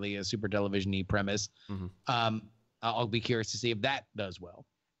 necessarily a super television-y premise. Mm-hmm. I'll be curious to see if that does well.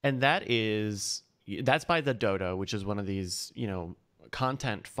 And that's by The Dodo, which is one of these, you know,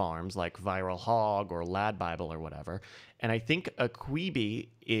 content farms like Viral Hog or Lad Bible or whatever. And I think a Quibi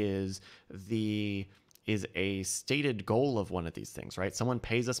is a stated goal of one of these things, right? Someone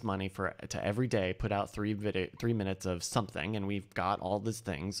pays us money to every day put out 3 minutes of something, and we've got all these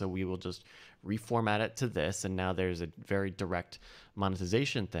things, so we will just reformat it to this. And now there's a very direct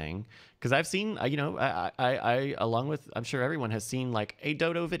monetization thing, because I've seen, you know, I along with, I'm sure everyone has seen like a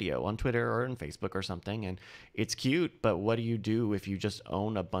Dodo video on Twitter or on Facebook or something, and it's cute, but what do you do if you just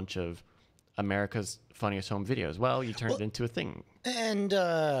own a bunch of America's Funniest Home Videos? Well, you turn it into a thing. And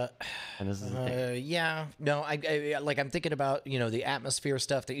this is the thing. Yeah, no, I like, I'm thinking about, you know, the atmosphere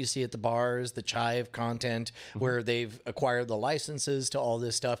stuff that you see at the bars, the Chive content, where they've acquired the licenses to all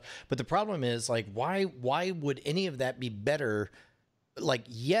this stuff. But the problem is, like, why would any of that be better? Like,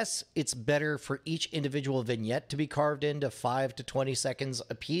 yes, it's better for each individual vignette to be carved into 5 to 20 seconds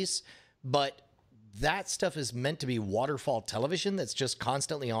a piece, but that stuff is meant to be waterfall television that's just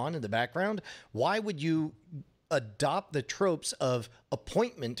constantly on in the background. Why would you adopt the tropes of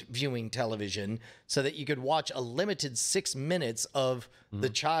appointment viewing television so that you could watch a limited 6 minutes of the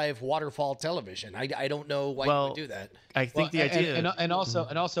Chive waterfall television? I don't know why you would do that. I think the idea... And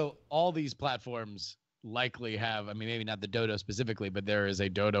also all these platforms likely have, I mean, maybe not the Dodo specifically, but there is a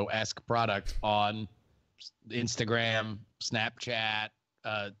Dodo-esque product on Instagram, Snapchat,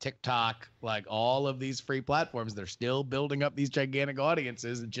 TikTok, like all of these free platforms. They're still building up these gigantic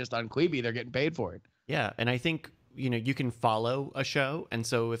audiences, and just on Quibi they're getting paid for it. Yeah, and I think you can follow a show, and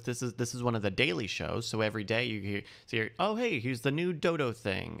so if this is one of the daily shows, so every day you hear, oh hey, here's the new Dodo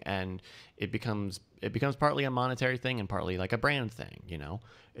thing, and it becomes partly a monetary thing and partly like a brand thing.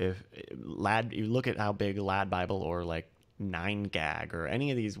 If you look at how big Lad Bible or like 9gag or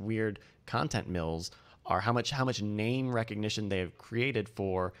any of these weird content mills are, how much name recognition they have created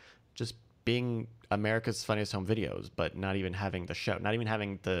for just being America's Funniest Home Videos, but not even having the show, not even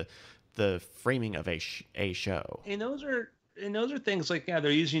having the framing of a show. And those are things like, yeah,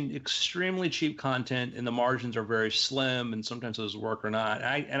 they're using extremely cheap content and the margins are very slim, and sometimes those work or not.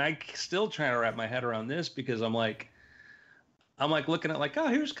 I still trying to wrap my head around this, because I'm like looking at like, oh,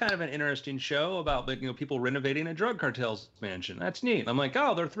 here's kind of an interesting show about people renovating a drug cartel's mansion. That's neat. I'm like,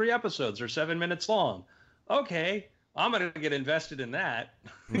 oh, they're 3 episodes, they're 7 minutes long. Okay, I'm gonna get invested in that.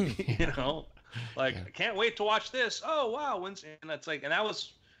 I can't wait to watch this. Oh wow, and that's like, and that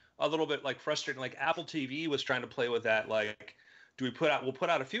was a little bit like frustrating. Like Apple TV was trying to play with that. Like, we'll put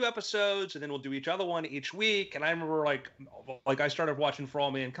out a few episodes and then we'll do each other one each week. And I remember like I started watching For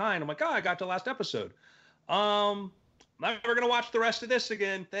All Mankind. I'm like, oh, I got to the last episode. I'm never gonna watch the rest of this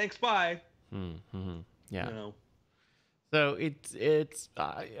again. Thanks, bye. Mm-hmm. Yeah. So it's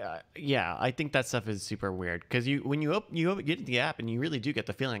yeah, I think that stuff is super weird, because when you get the app and you really do get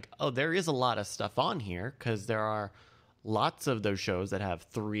the feeling, oh, there is a lot of stuff on here, because there are lots of those shows that have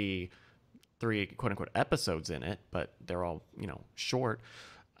three quote unquote episodes in it, but they're all short.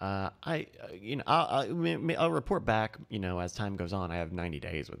 I'll report back as time goes on. I have 90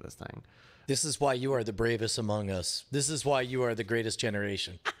 days with this thing. This is why you are the bravest among us. This is why you are the greatest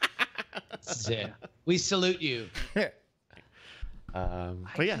generation. Yeah. We salute you. But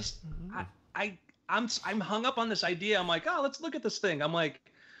yeah, I'm hung up on this idea. I'm like, oh, let's look at this thing. I'm like,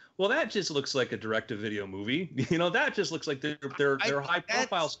 well, that just looks like a direct-to-video movie. That just looks like their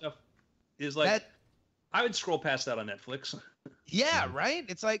high-profile stuff is like. That, I would scroll past that on Netflix. Yeah, right.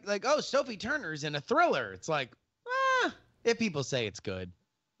 It's like oh, Sophie Turner's in a thriller. It's like, if people say it's good,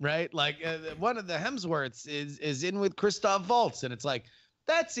 right? Like one of the Hemsworths is in with Christoph Waltz, and it's like,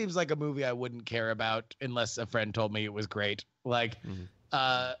 that seems like a movie I wouldn't care about unless a friend told me it was great. Like,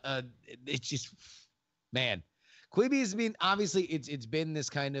 it's just, man. Quibi has been, obviously it's been this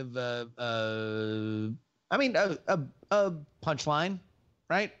kind of a punchline,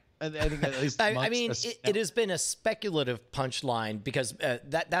 right? I think at least it has been a speculative punchline, because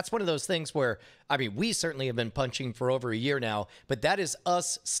that's one of those things where, we certainly have been punching for over a year now, but that is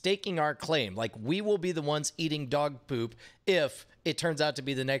us staking our claim. Like, we will be the ones eating dog poop if it turns out to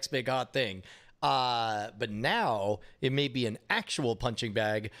be the next big hot thing. But now it may be an actual punching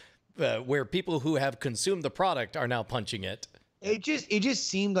bag, where people who have consumed the product are now punching it. It just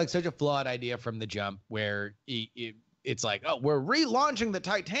seemed like such a flawed idea from the jump, where it's like, oh, we're relaunching the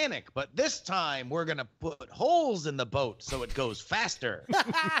Titanic, but this time we're gonna put holes in the boat so it goes faster.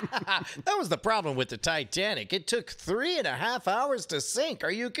 That was the problem with the Titanic. It took 3.5 hours to sink.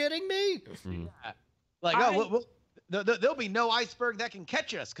 Are you kidding me? Mm-hmm. Like, there'll be no iceberg that can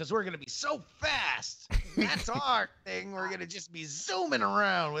catch us because we're going to be so fast. That's our thing. We're going to just be zooming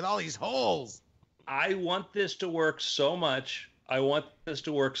around with all these holes. I want this to work so much. But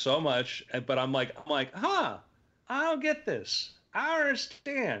I'm like, I don't get this. I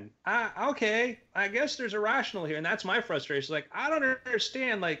understand. Okay, I guess there's a rational here. And that's my frustration. Like, I don't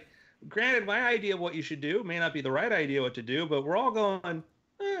understand. Like, granted, my idea of what you should do may not be the right idea what to do, but we're all going,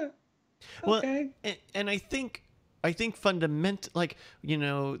 okay. Well, and I think like,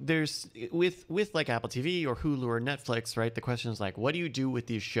 there's with like Apple TV or Hulu or Netflix, right? The question is like, what do you do with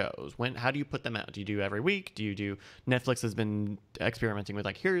these shows? How do you put them out? Do you do every week? Netflix has been experimenting with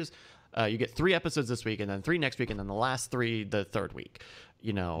like, here's, you get 3 episodes this week and then 3 next week and then the last 3 the third week,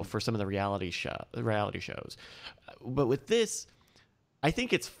 for some of the reality shows. But with this, I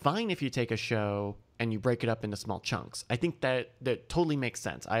think it's fine if you take a show and you break it up into small chunks. I think that totally makes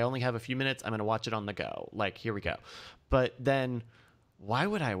sense. I only have a few minutes. I'm going to watch it on the go. Like, here we go. But then why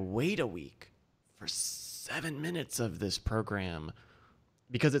would I wait a week for 7 minutes of this program?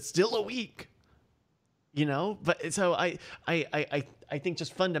 Because it's still a week, But so I think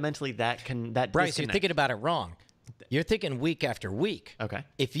just fundamentally that Bryce, disconnect. you're thinking about it wrong. You're thinking week after week. Okay.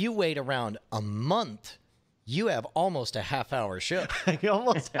 If you wait around a month, you have almost a half-hour show. You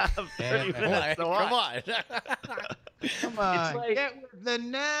almost have 30 minutes to watch. Come on. Come on, like- get with the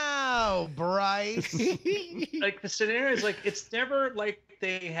now, Bryce. Like the scenario is like it's never like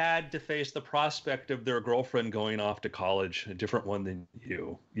they had to face the prospect of their girlfriend going off to college, a different one than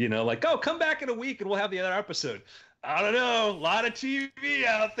you. You know, like, oh, come back in a week and we'll have the other episode. I don't know, a lot of TV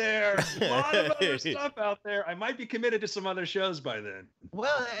out there, a lot of other stuff out there. I might be committed to some other shows by then.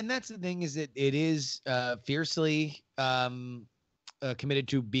 Well, and that's the thing is that it is fiercely committed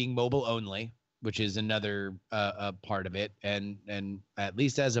to being mobile only, which is another part of it. And at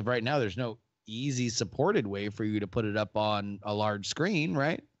least as of right now, there's no easy supported way for you to put it up on a large screen,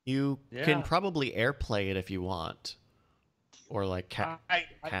 right? You Yeah. can probably AirPlay it if you want, or like cast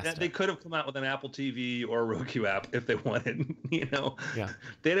They it. could have come out with an Apple TV or a Roku app if they wanted. You know, Yeah.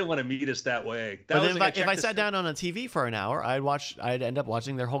 they didn't want to meet us that way. That But was then like, if I checked sat down on a TV for an hour, I'd end up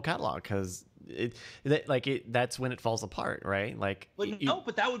watching their whole catalog because that's when it falls apart, right? Like,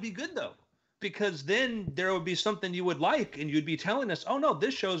 but that would be good though, because then there would be something you would like, and you'd be telling us, "Oh no,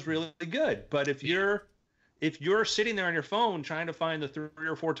 this show's really good." But if you're sitting there on your phone trying to find the 3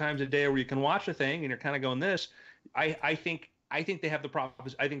 or 4 times a day where you can watch a thing, and you're kind of going this, I think they have the problem.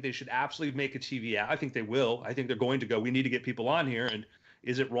 I think they should absolutely make a TV app. I think they will. I think they're going to go, we need to get people on here. And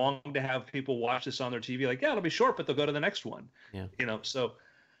is it wrong to have people watch this on their TV? Like, yeah, it'll be short, but they'll go to the next one. Yeah. You know, so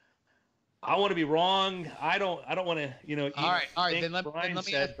I want to be wrong. I don't want to, you know, All right. think Then let Brian me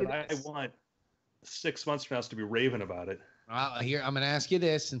said, ask you but I this. want 6 months from now to be raving about it. Here, I'm going to ask you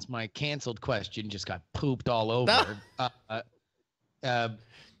this since my canceled question just got pooped all over.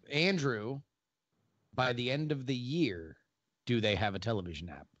 Andrew, by the end of the year, do they have a television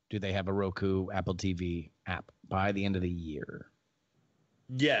app? Do they have a Roku, Apple TV app by the end of the year?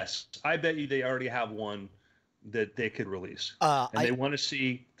 Yes, I bet you they already have one that they could release. They want to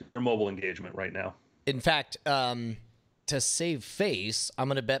see their mobile engagement right now. In fact, to save face, I'm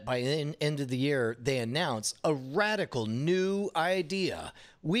going to bet by the end of the year, they announce a radical new idea.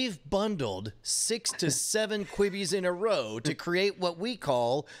 We've bundled 6 to 7 Quibbies in a row to create what we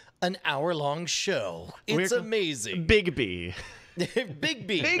call an hour-long show. It's amazing. Big B. Big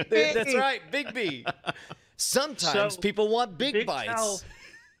B. Big B. That's right, Big B. Sometimes So, people want big Big bites. Tell-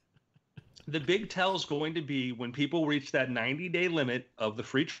 the big tell is going to be when people reach that 90-day limit of the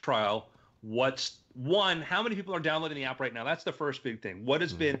free trial. How many people are downloading the app right now? That's the first big thing. What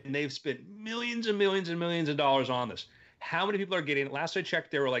has been, and they've spent millions and millions and millions of dollars on this. How many people are getting it? Last I checked,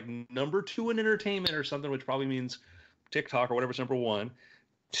 they were like number 2 in entertainment or something, which probably means TikTok or whatever's number 1.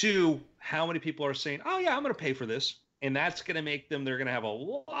 2, how many people are saying, oh yeah, I'm going to pay for this. And that's going to make them, they're going to have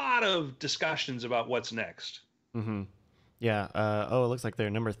a lot of discussions about what's next. Mm-hmm. Yeah. It looks like they're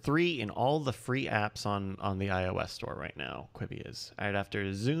number 3 in all the free apps on the iOS store right now. Quibi is right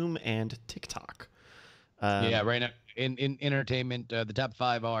after Zoom and TikTok. Yeah, right now in entertainment, the top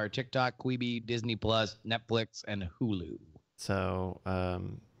 5 are TikTok, Quibi, Disney Plus, Netflix, and Hulu. So,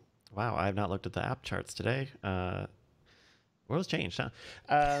 wow, I have not looked at the app charts today. World's changed,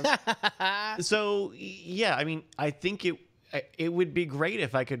 huh? So, yeah, I mean, I think it would be great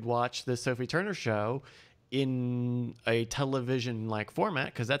if I could watch the Sophie Turner show in a television-like format,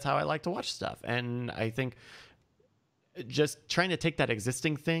 because that's how I like to watch stuff. And I think just trying to take that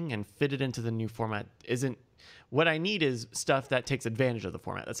existing thing and fit it into the new format isn't what I need. Is stuff that takes advantage of the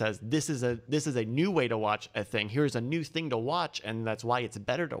format, that says this is a new way to watch a thing. Here's a new thing to watch, and that's why it's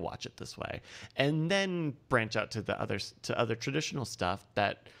better to watch it this way. And then branch out to other traditional stuff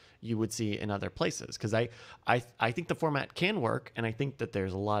that you would see in other places. Because I think the format can work, and I think that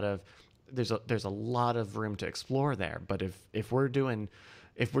there's a lot of room to explore there. But if we're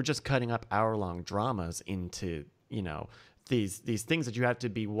just cutting up hour-long dramas into, you know, these things that you have to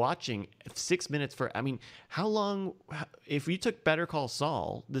be watching 6 minutes for. I mean, how long? If you took Better Call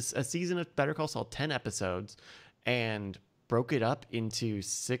Saul, a season of Better Call Saul, 10 episodes, and broke it up into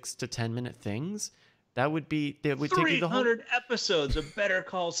 6 to 10 minute things, that would take you the whole 300 episodes of Better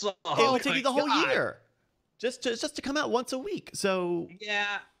Call Saul. it would take you the whole God. year just to come out once a week. So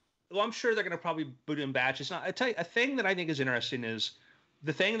Yeah. Well, I'm sure they're going to probably boot in batches. Now, I tell you, a thing that I think is interesting is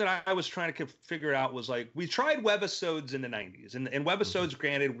the thing that I was trying to figure out was, like, we tried webisodes in the 90s. And webisodes,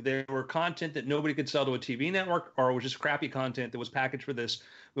 granted, there were content that nobody could sell to a TV network, or it was just crappy content that was packaged for this.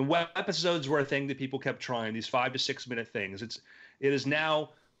 When webisodes were a thing that people kept trying, these 5 to 6 minute things. It is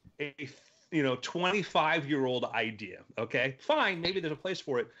now a 25-year-old idea. Okay, fine, maybe there's a place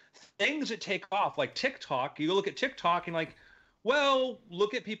for it. Things that take off, like TikTok, you look at TikTok and like, well,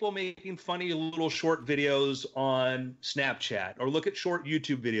 look at people making funny little short videos on Snapchat, or look at short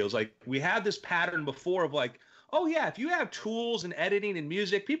YouTube videos. Like, we had this pattern before of like, oh yeah, if you have tools and editing and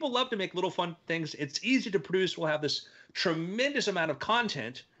music, people love to make little fun things. It's easy to produce. We'll have this tremendous amount of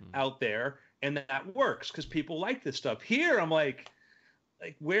content out there, and that works because people like this stuff. Here, I'm like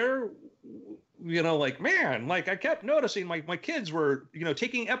where, like, man, like I kept noticing my kids were,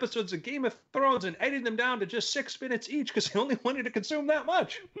 taking episodes of Game of Thrones and editing them down to just 6 minutes each because they only wanted to consume that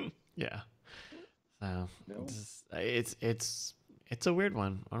much. Yeah. So it's a weird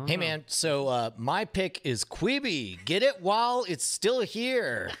one. I don't Hey know. man, so my pick is Quibi. Get it while it's still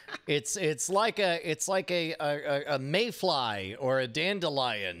here. It's like a mayfly or a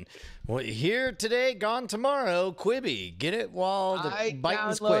dandelion. Well, here today, gone tomorrow. Quibi. Get it while the I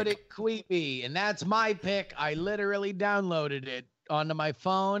biting's quick. downloaded Quibi, and that's my pick. I literally downloaded it onto my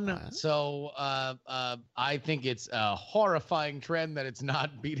phone. What? So I think it's a horrifying trend that it's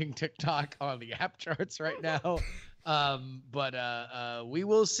not beating TikTok on the app charts right now. But we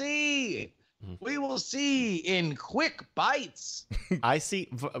will see. We will see in quick bites. I see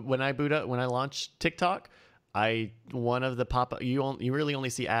when I launch TikTok, one of the pop-up you really only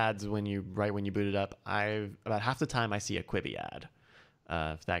see ads when you boot it up. About half the time I see a Quibi ad.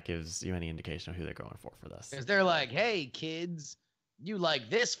 If that gives you any indication of who they're going for this. Is they're like, hey kids, you like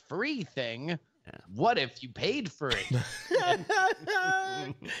this free thing? Yeah. What if you paid for it?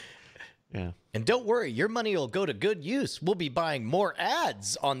 Yeah. And don't worry, your money will go to good use. We'll be buying more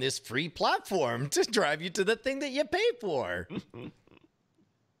ads on this free platform to drive you to the thing that you pay for.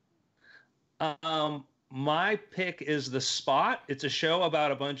 My pick is The Spot. It's a show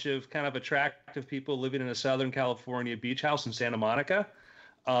about a bunch of kind of attractive people living in a Southern California beach house in Santa Monica,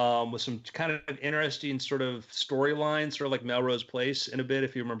 with some kind of interesting sort of storyline, sort of like Melrose Place in a bit,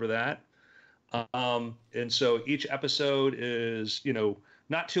 if you remember that. And so each episode is,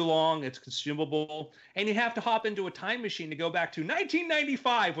 not too long. It's consumable. And you have to hop into a time machine to go back to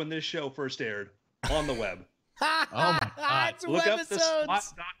 1995 when this show first aired on the web. Oh my God. It's Look up webisodes.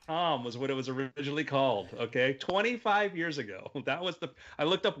 thespot.com was what it was originally called. Okay. 25 years ago. I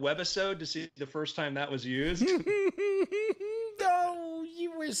looked up webisode to see the first time that was used. No,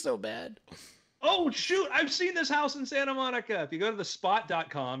 you were so bad. Oh shoot. I've seen this house in Santa Monica. If you go to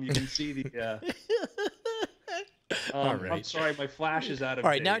thespot.com, you can see the, All right. I'm sorry, my flash is out of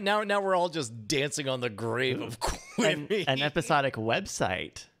All right, date. now we're all just dancing on the grave of Quibi. An episodic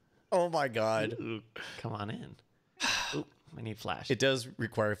website. Oh my God. Ooh, come on in. Ooh, I need flash. It does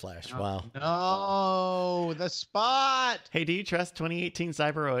require flash. Wow. No, The Spot. Hey, do you trust 2018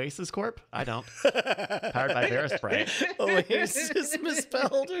 Cyber Oasis Corp? I don't. Powered by Verispray. Oasis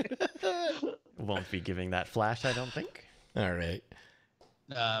misspelled. Won't be giving that flash, I don't think. All right.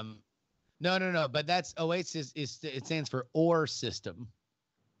 No. But that's Oasis. It stands for OR system.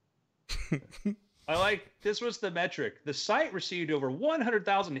 This was the metric. The site received over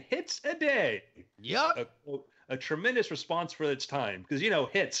 100,000 hits a day. Yep. A tremendous response for its time. Because,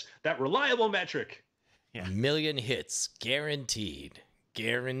 hits, that reliable metric. Yeah. Million hits. Guaranteed.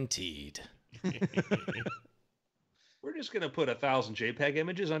 Guaranteed. We're just going to put 1,000 JPEG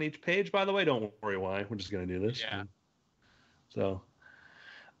images on each page, by the way. Don't worry why. We're just going to do this. Yeah. So,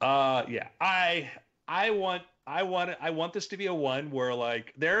 yeah. I want this to be a one where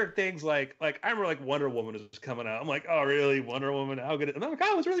there are things like I remember Wonder Woman is coming out. I'm like, oh really, Wonder Woman? How good? And I'm like,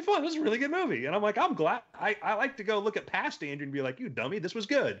 oh, it was really fun. This is a really good movie. And I'm like, I'm glad. I like to go look at past Andrew and be like, you dummy, this was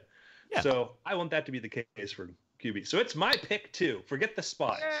good. Yeah. So I want that to be the case for QB. So it's my pick too. Forget The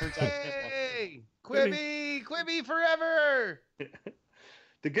Spot. Yay! Quibi forever.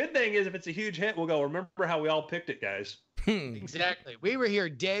 The good thing is if it's a huge hit, we'll go, remember how we all picked it, guys. Exactly. We were here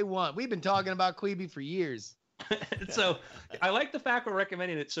day one. We've been talking about Quibi for years. So I like the fact we're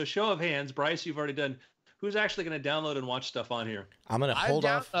recommending it. So show of hands, Bryce, you've already done. Who's actually going to download and watch stuff on here? I'm going to hold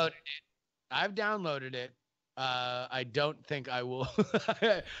off. I've downloaded it. I don't think I will.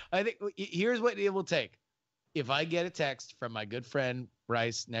 I think here's what it will take. If I get a text from my good friend,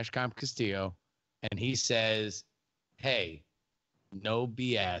 Bryce Neshcomp Castillo, and he says, hey, no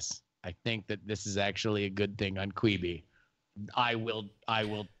BS. I think that this is actually a good thing on Quibi. I will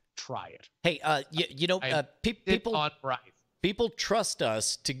try it. Hey, people trust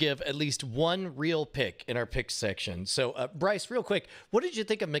us to give at least one real pick in our pick section. So, Bryce, real quick, what did you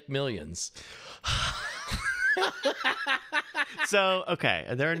think of McMillions? So, okay,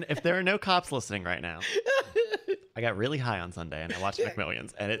 if there are no cops listening right now, I got really high on Sunday and I watched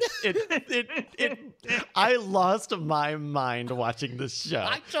McMillions, and I lost my mind watching this show.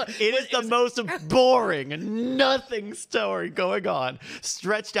 It is the most boring, nothing story going on,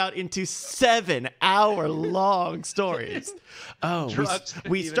 stretched out into 7-hour-long stories. Oh,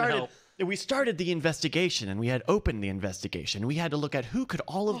 we started. we started the investigation, and we had opened the investigation. We had to look at who could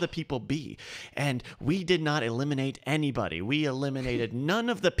all of the people be, and we did not eliminate anybody. We eliminated none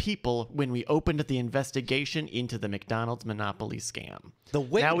of the people when we opened the investigation into the McDonald's Monopoly scam.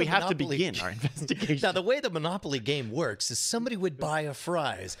 Now we have to begin our investigation. Now, the way the Monopoly game works is somebody would buy a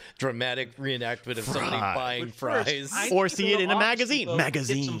fries. Dramatic reenactment of somebody buying fries. Or see it in a magazine. Get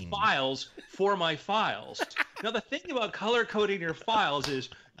some files for my files. Now, the thing about color coding your files is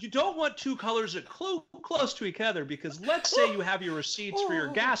you don't want two colors that close to each other, because let's say you have your receipts for your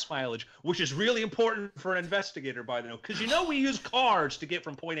gas mileage, which is really important for an investigator, by the way, because we use cards to get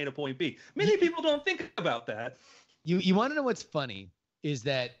from point A to point B. Many people don't think about that. You want to know what's funny is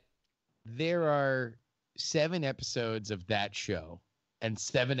that there are 7 episodes of that show and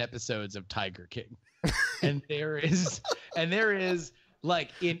 7 episodes of Tiger King. and there is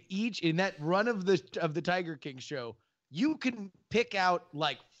like in that run of the Tiger King show, you can pick out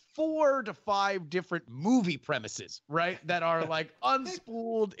like 4 to 5 different movie premises, right? That are like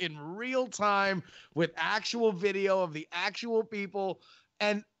unspooled in real time with actual video of the actual people.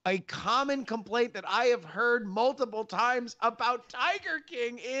 And a common complaint that I have heard multiple times about Tiger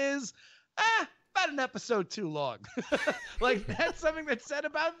King is, about an episode too long. Like, that's something that's said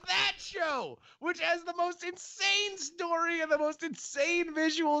about that show, which has the most insane story and the most insane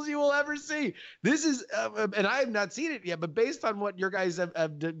visuals you will ever see. This is, and I have not seen it yet, but based on what your guys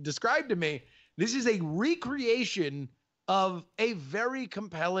have described to me, this is a recreation of a very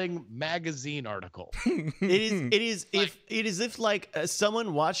compelling magazine article. It is if like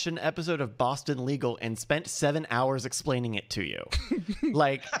someone watched an episode of Boston Legal and spent 7 hours explaining it to you.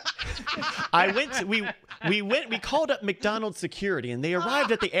 Like, we called up McDonald's security, and they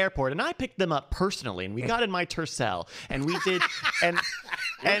arrived at the airport, and I picked them up personally, and we got in my Tercel, and we did, and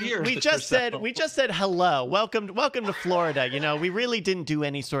we just said hello, welcome to Florida. We really didn't do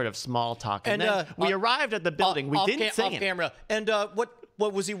any sort of small talk, and then we arrived at the building. We didn't say anything. Camera. And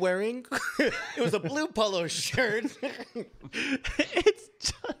what was he wearing? It was a blue polo shirt. It's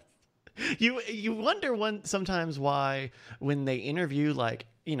just you wonder sometimes why when they interview like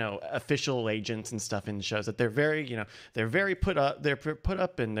official agents and stuff in shows that they're very put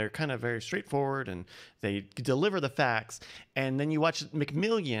up and they're kind of very straightforward and they deliver the facts, and then you watch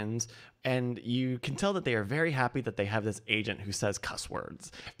McMillions and you can tell that they are very happy that they have this agent who says cuss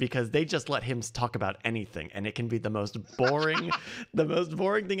words, because they just let him talk about anything and it can be the most boring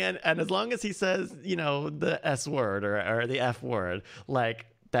thing, and as long as he says the S word or the F word, like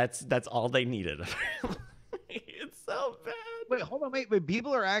that's all they needed. It's so bad. Wait, hold on, wait.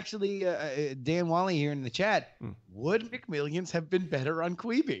 People are actually Dan Wally here in the chat. Would McMillions have been better on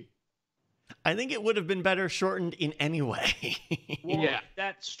Quibi? I think it would have been better shortened in any way. Well,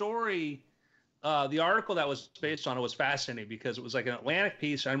 that story, the article that was based on it was fascinating because it was like an Atlantic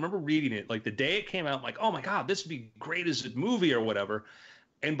piece. I remember reading it like the day it came out. I'm like, oh my God, this would be great as a movie or whatever.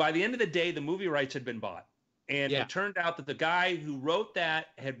 And by the end of the day, the movie rights had been bought. And it turned out that the guy who wrote that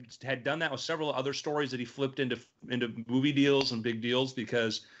had done that with several other stories that he flipped into movie deals and big deals,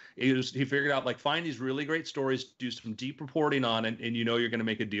 because he figured out, like, find these really great stories, do some deep reporting on it, and you're going to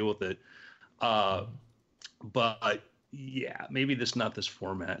make a deal with it. But yeah, maybe not this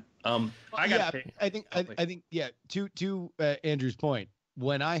format. I think to Andrew's point,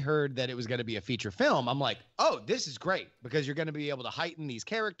 when I heard that it was going to be a feature film, I'm like, oh, this is great, because you're going to be able to heighten these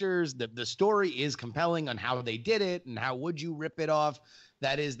characters. The story is compelling on how they did it and how would you rip it off.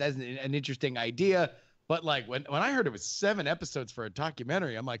 That's an interesting idea. But like when I heard it was 7 episodes for a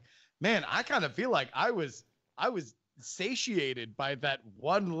documentary, I'm like, man, I kind of feel like I was satiated by that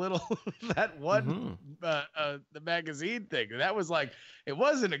one little the magazine thing. That was like, it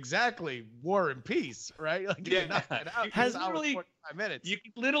wasn't exactly War and Peace, right? Like, has literally 45 minutes. You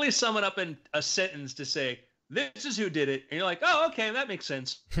can literally sum it up in a sentence to say, this is who did it, and you're like, oh, okay, that makes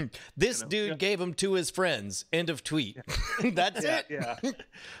sense. This dude gave him to his friends. End of tweet. That's it. Yeah.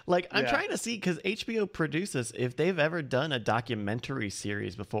 Like, I'm trying to see, because HBO produces, if they've ever done a documentary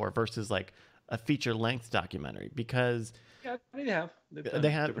series before versus like a feature-length documentary, because they have. They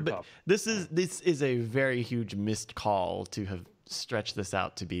have, but this is a very huge missed call to have stretched this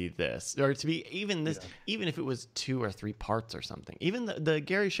out to be this, or to be even this, even if it was 2 or 3 parts or something. Even the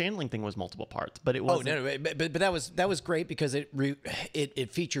Gary Shandling thing was multiple parts, but it wasn't. Oh no, but that was great because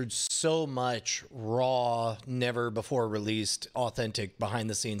it featured so much raw, never before released, authentic behind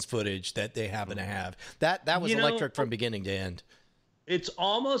the scenes footage that they happen to have. That was electric from beginning to end. It's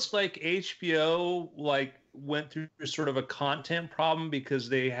almost like HBO went through sort of a content problem, because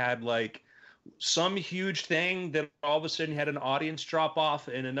they had like some huge thing that all of a sudden had an audience drop off,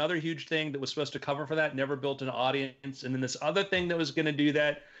 and another huge thing that was supposed to cover for that never built an audience, and then this other thing that was going to do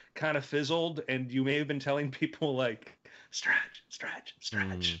that kind of fizzled, and you may have been telling people like stretch, stretch,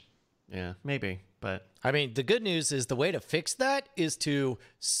 stretch. Yeah, maybe, but I mean, the good news is the way to fix that is to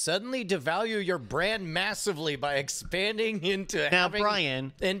suddenly devalue your brand massively by expanding into now, having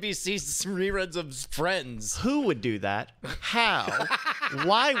Brian, NBC's reruns of Friends. who would do that? How?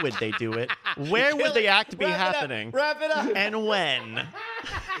 Why would they do it? Where would the act be happening? Wrap it up. And when?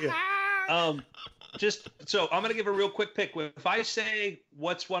 Just so I'm going to give a real quick pick. If I say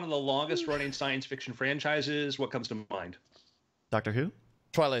what's one of the longest running science fiction franchises, what comes to mind? Doctor Who?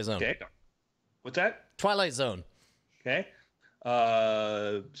 Twilight Zone. Okay. What's that? Twilight Zone. Okay.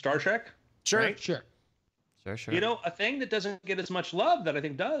 Star Trek? Sure. Right? Sure. Sure. You know, a thing that doesn't get as much love that I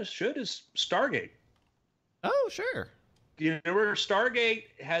think should is Stargate. Oh, sure. You know, where Stargate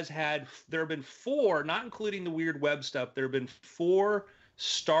there have been 4, not including the weird web stuff, there have been 4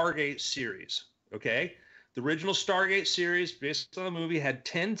 Stargate series. Okay. The original Stargate series, based on the movie, had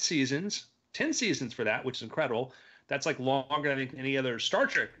 10 seasons. 10 seasons for that, which is incredible. That's like longer than I think any other Star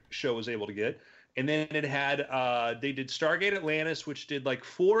Trek show was able to get. And then it had, they did Stargate Atlantis, which did like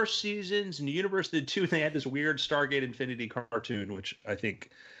 4 seasons, and the Universe did 2. And they had this weird Stargate Infinity cartoon, which I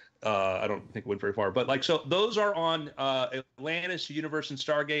think, I don't think went very far. But like, so those are on Atlantis, Universe, and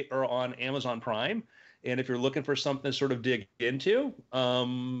Stargate are on Amazon Prime. And if you're looking for something to sort of dig into,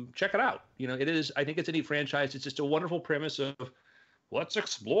 check it out. You know, I think it's a neat franchise. It's just a wonderful premise of let's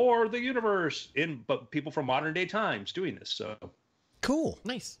explore the universe but people from modern day times doing this. So Cool.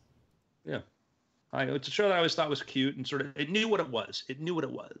 Nice. yeah. It's a show that I always thought was cute and sort of, it knew what it was.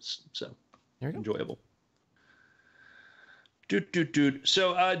 So There you go. enjoyable. Dude.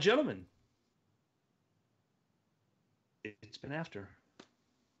 So, gentlemen, it's been after.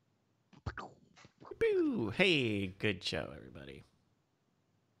 Boo. Hey, good show, everybody.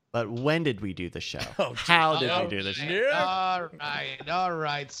 But when did we do the show? Oh, How did we do the show? All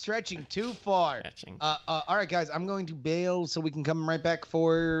right. Stretching too far. Stretching. All right, guys. I'm going to bail so we can come right back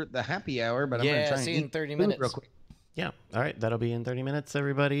for the happy hour. But I'm going to try and see you in eat 30 food minutes. real quick. Yeah. All right. That'll be in 30 minutes,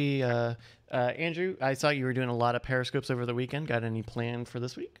 everybody. Andrew, I saw you were doing a lot of Periscopes over the weekend. Got any planned for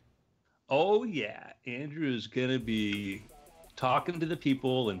this week? Oh, yeah. Andrew is going to be talking to the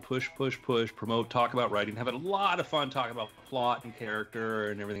people and push, promote, talk about writing, having a lot of fun talking about plot and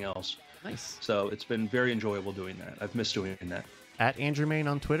character and everything else. Nice. So it's been very enjoyable doing that. I've missed doing that. At Andrew Main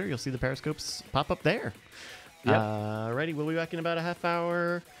on Twitter. You'll see the Periscopes pop up there. Yep. Alrighty. We'll be back in about a half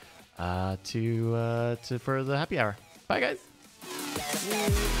hour for the happy hour. Bye, guys.